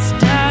 It's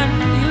done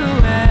you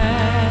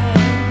well,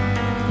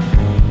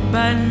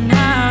 but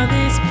now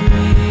this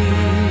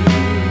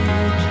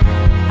bridge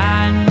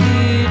I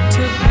need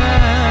to burn.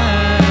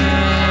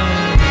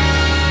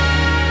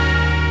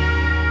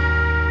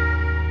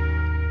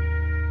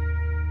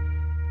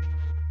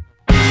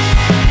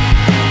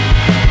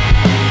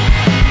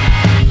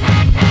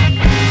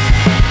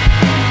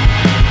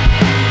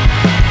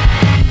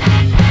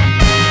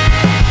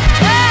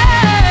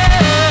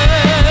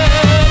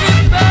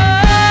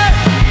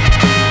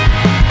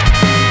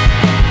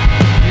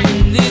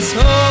 In this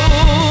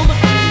home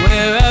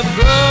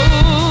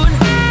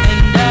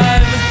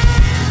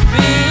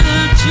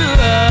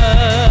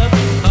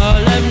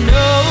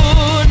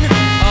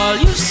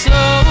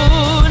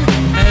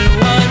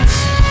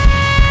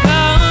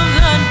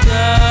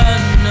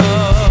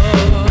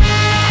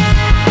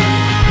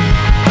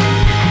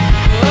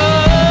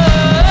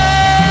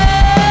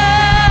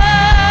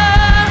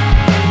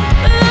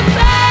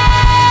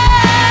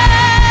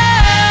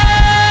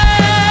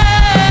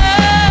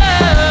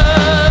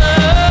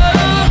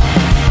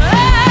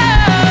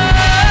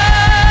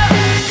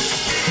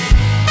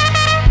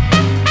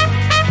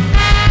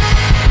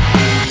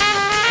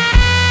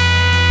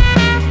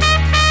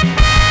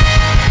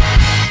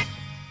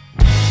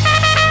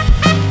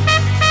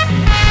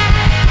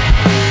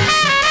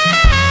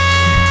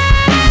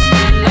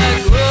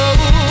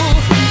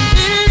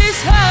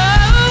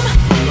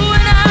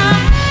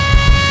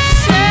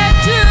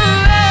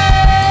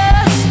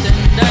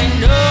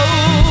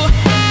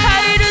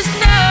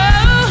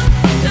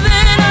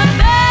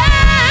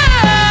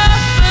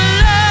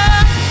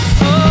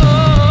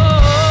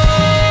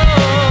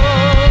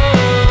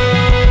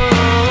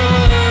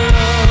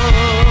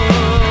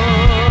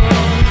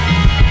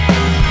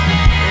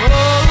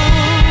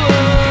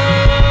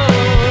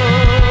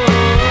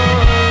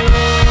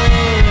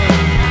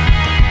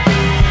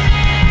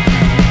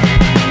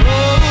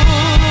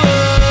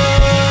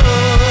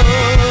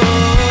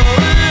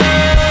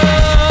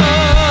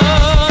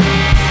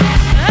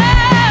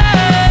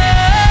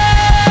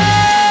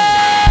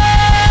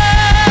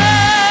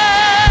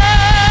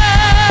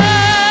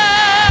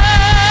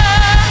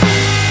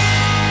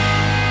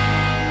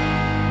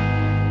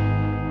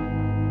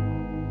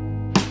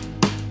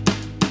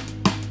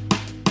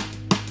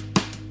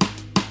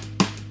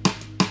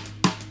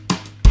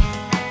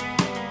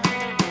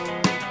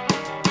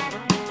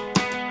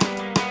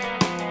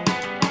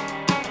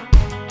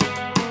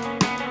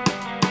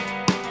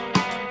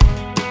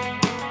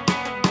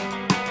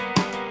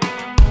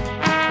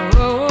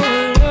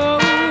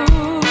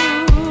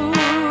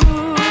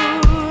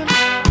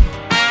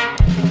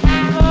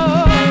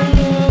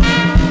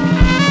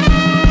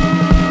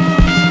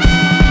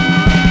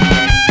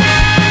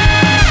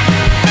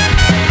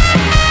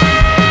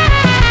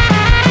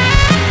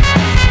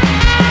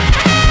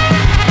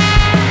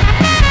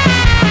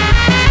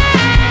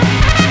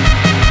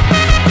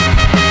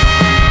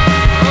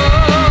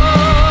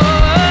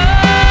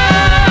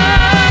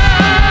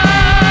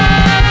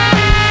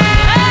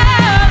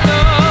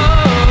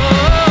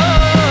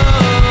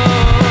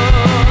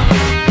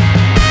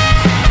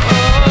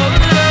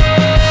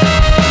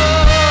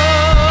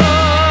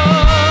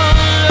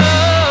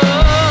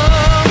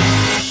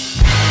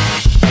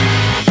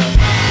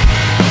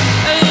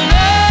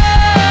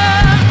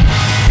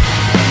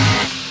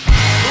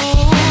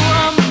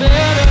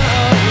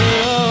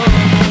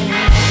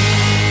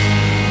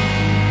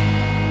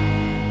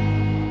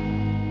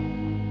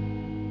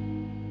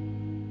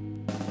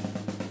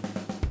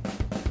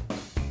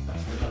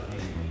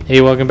Hey,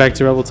 welcome back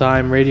to Rebel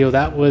Time Radio.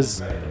 That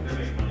was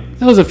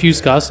a few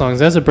ska songs.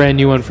 That's a brand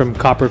new one from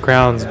Copper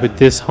Crowns with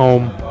This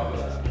Home,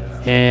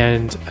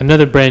 and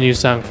another brand new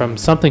song from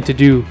Something to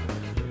Do.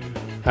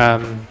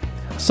 A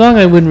song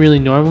I wouldn't really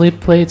normally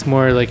play. It's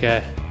more like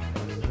a,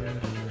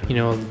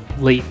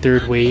 late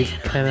third wave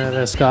kind of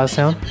a ska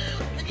sound.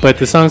 But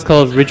the song's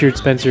called Richard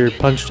Spencer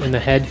Punched in the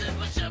Head,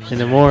 and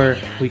the more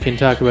we can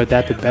talk about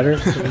that, the better,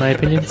 in my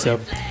opinion. So,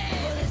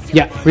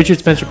 yeah, Richard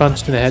Spencer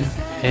Punched in the Head.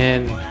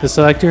 And the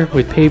selector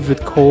with Paved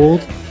with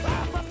Cold.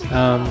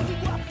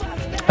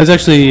 I was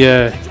actually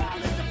in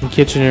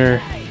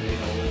Kitchener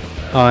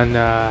on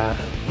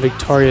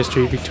Victoria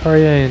Street,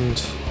 Victoria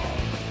and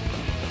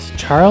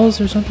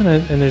Charles or something.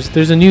 And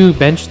there's a new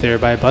bench there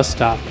by a bus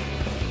stop,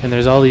 and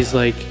there's all these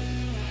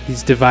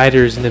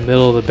dividers in the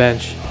middle of the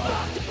bench,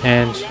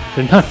 and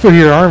they're not for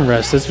your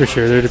armrest, that's for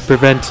sure. They're to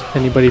prevent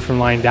anybody from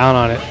lying down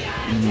on it.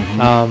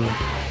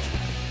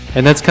 Mm-hmm.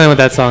 And that's kind of what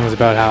that song is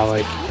about. How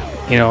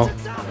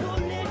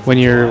when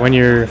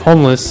you're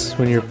homeless,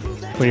 when you're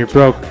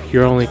broke,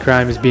 your only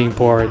crime is being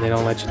poor, and they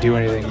don't let you do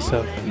anything.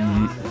 So,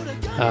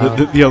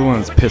 the other one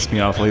that's pissed me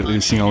off lately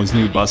is seeing all these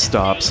new bus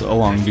stops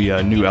along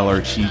the new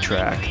LRT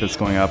track that's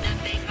going up,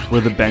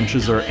 where the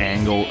benches are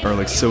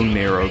so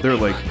narrow. They're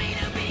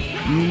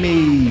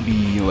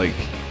maybe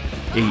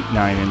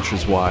 8-9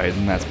 inches wide,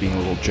 and that's being a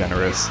little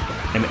generous,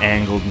 and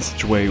angled in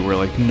such a way where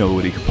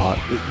nobody could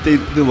they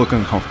look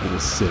uncomfortable to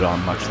sit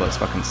on, much less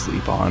fucking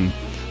sleep on.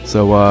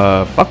 So,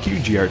 fuck you,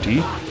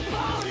 GRT.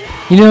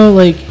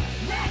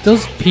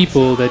 Those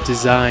people that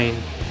design,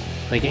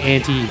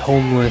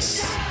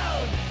 anti-homeless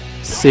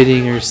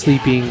sitting or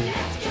sleeping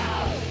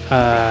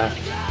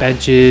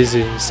benches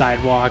and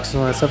sidewalks and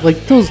all that stuff,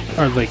 those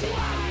are,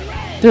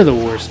 they're the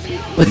worst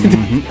people.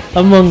 Mm-hmm.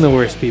 Among the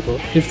worst people.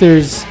 If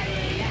there's...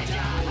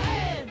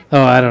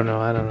 Oh, I don't know.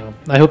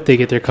 I hope they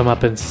get their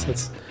comeuppance.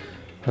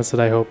 That's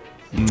what I hope.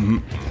 Mm-hmm.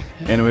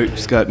 Anyway,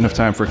 just got enough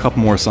time for a couple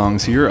more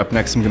songs here. Up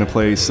next, I'm going to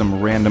play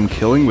some Random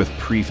Killing with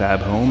Prefab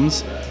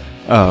Homes.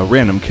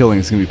 Random Killing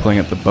is going to be playing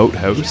at the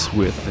Boathouse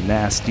with the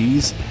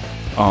Nasties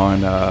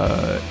on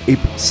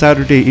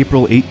Saturday,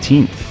 April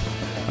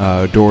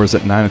 18th. Doors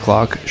at 9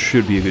 o'clock.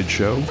 Should be a good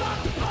show.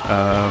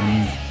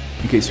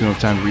 In case you don't have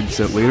time to read this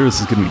out later,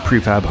 this is going to be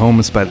Prefab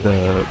Homes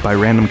by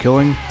Random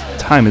Killing.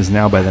 Time Is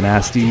Now by the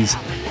Nasties.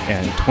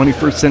 And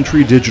 21st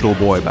Century Digital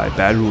Boy by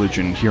Bad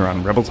Religion here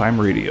on Rebel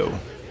Time Radio.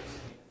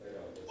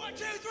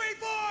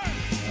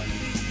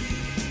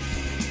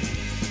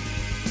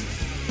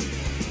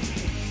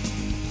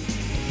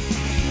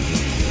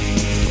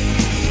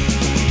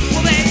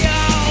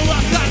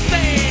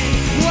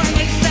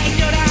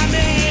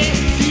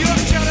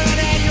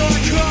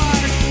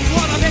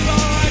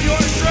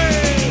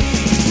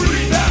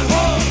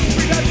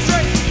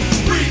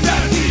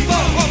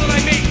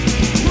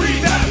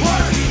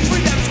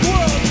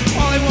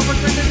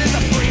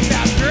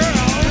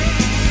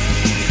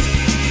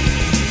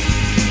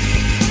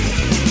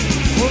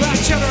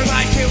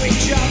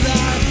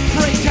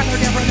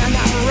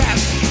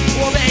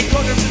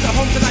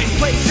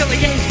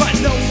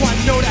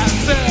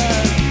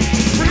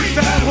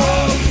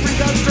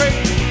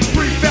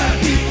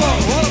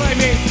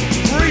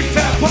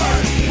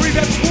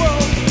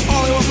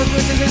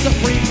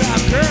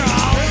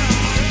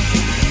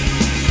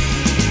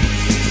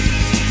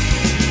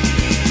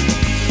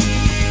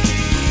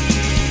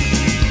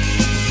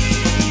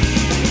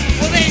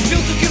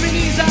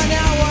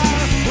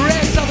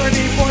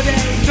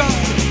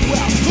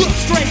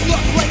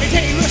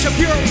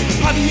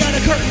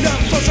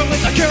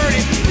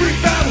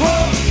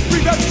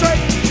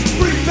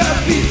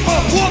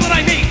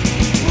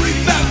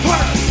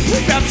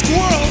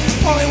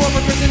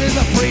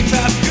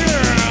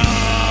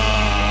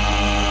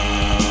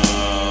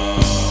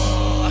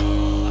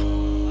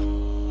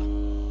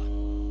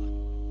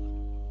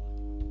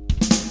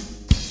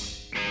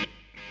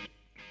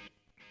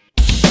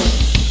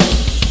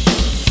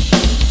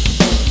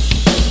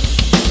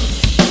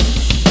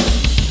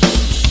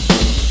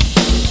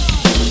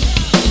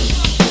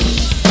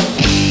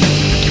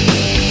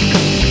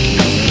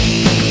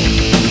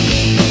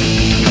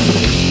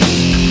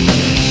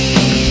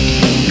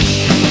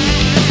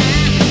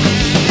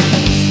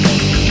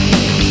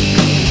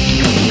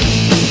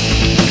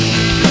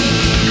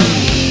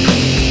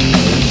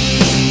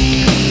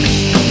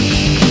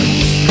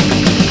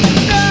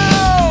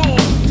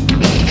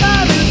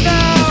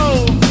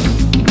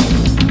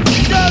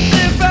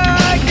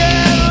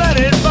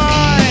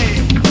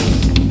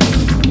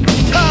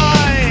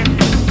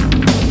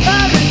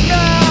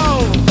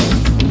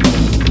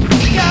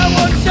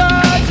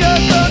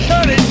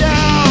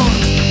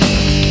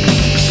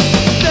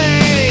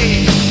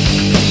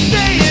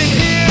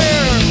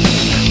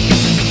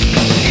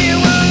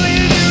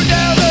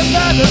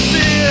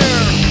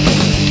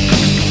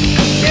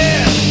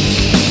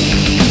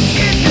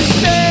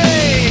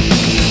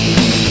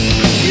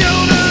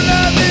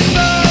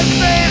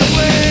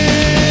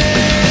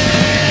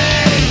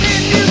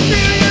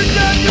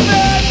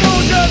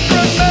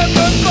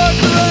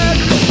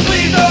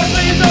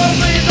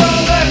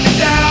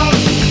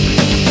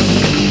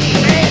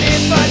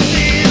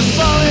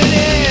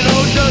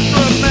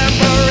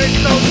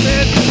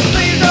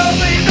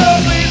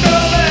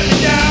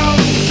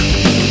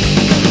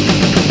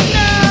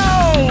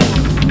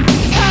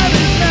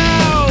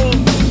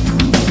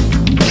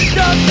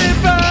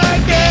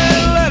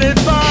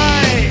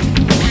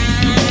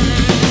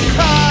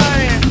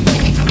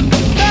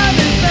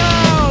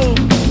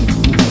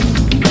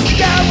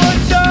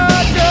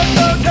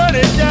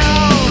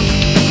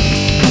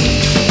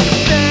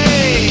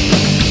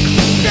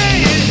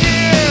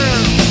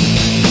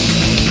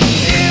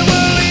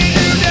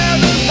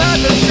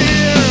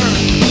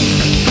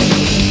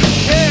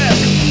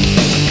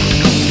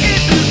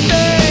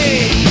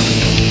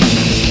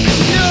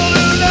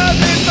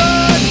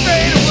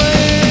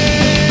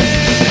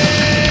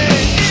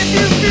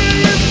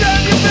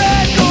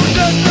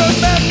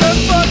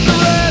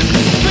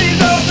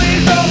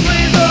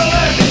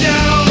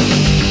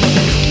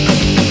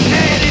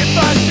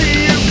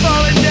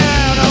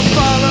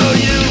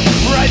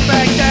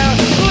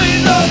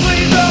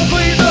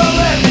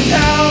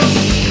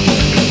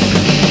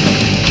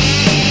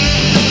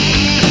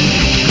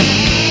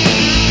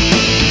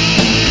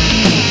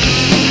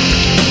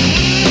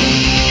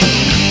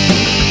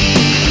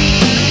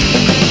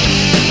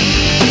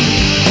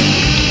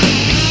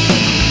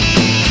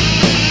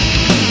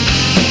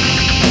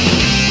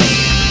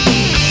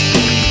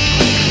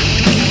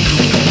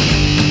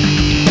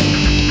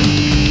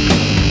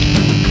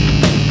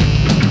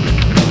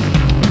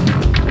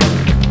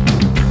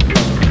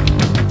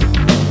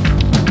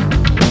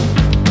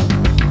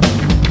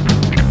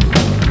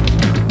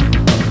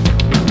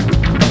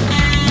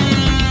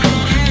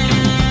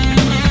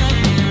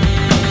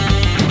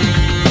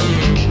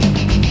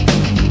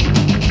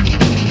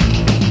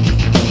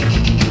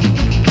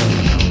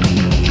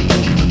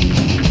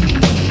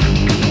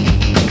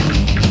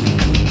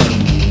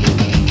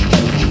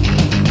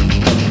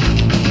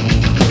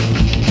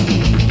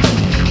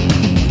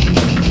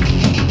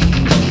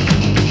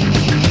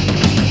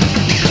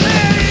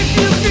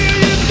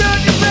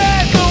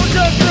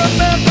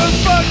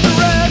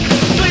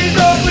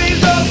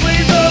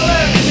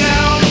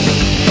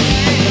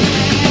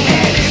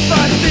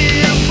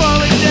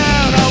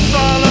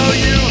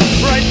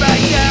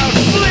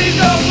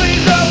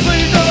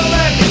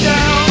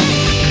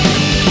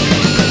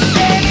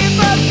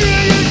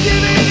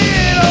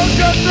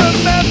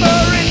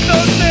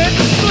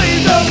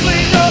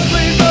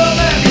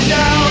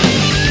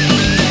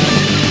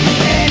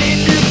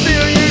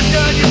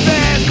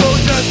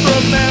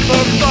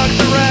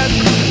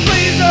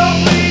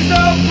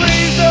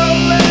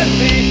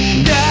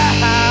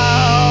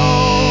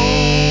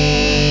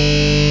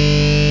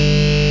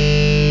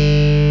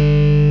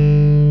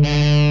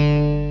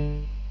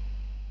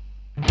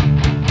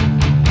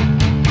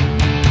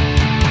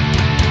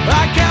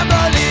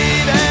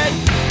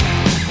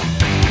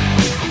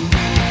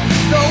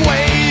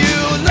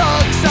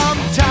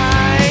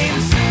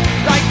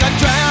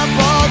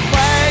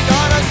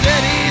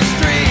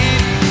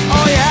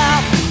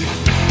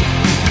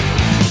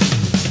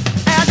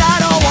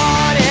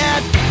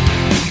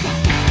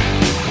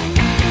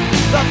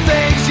 the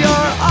things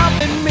you're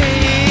offering me.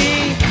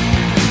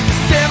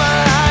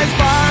 Civilized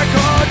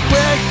barcode,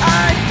 quick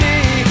ID.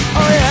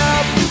 Oh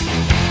yeah.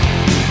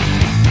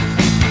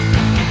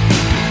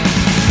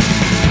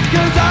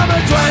 'Cause I'm a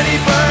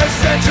 21st